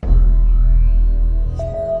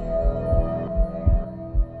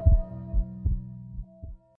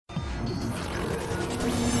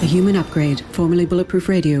 The Human Upgrade, formerly Bulletproof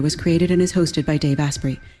Radio, was created and is hosted by Dave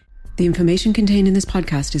Asprey. The information contained in this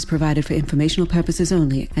podcast is provided for informational purposes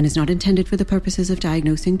only and is not intended for the purposes of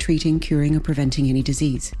diagnosing, treating, curing, or preventing any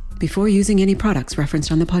disease. Before using any products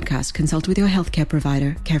referenced on the podcast, consult with your healthcare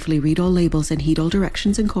provider, carefully read all labels, and heed all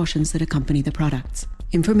directions and cautions that accompany the products.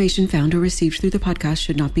 Information found or received through the podcast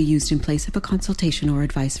should not be used in place of a consultation or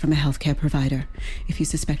advice from a healthcare provider. If you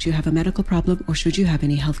suspect you have a medical problem or should you have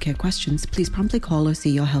any healthcare questions, please promptly call or see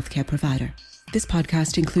your healthcare provider. This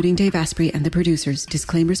podcast, including Dave Asprey and the producers,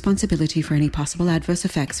 disclaim responsibility for any possible adverse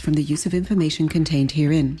effects from the use of information contained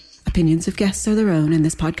herein. Opinions of guests are their own, and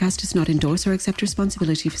this podcast does not endorse or accept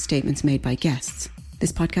responsibility for statements made by guests.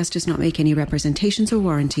 This podcast does not make any representations or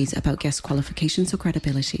warranties about guest qualifications or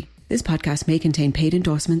credibility. This podcast may contain paid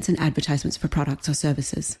endorsements and advertisements for products or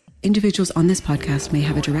services. Individuals on this podcast may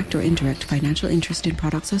have a direct or indirect financial interest in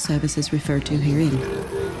products or services referred to herein.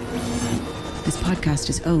 This podcast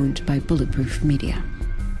is owned by Bulletproof Media.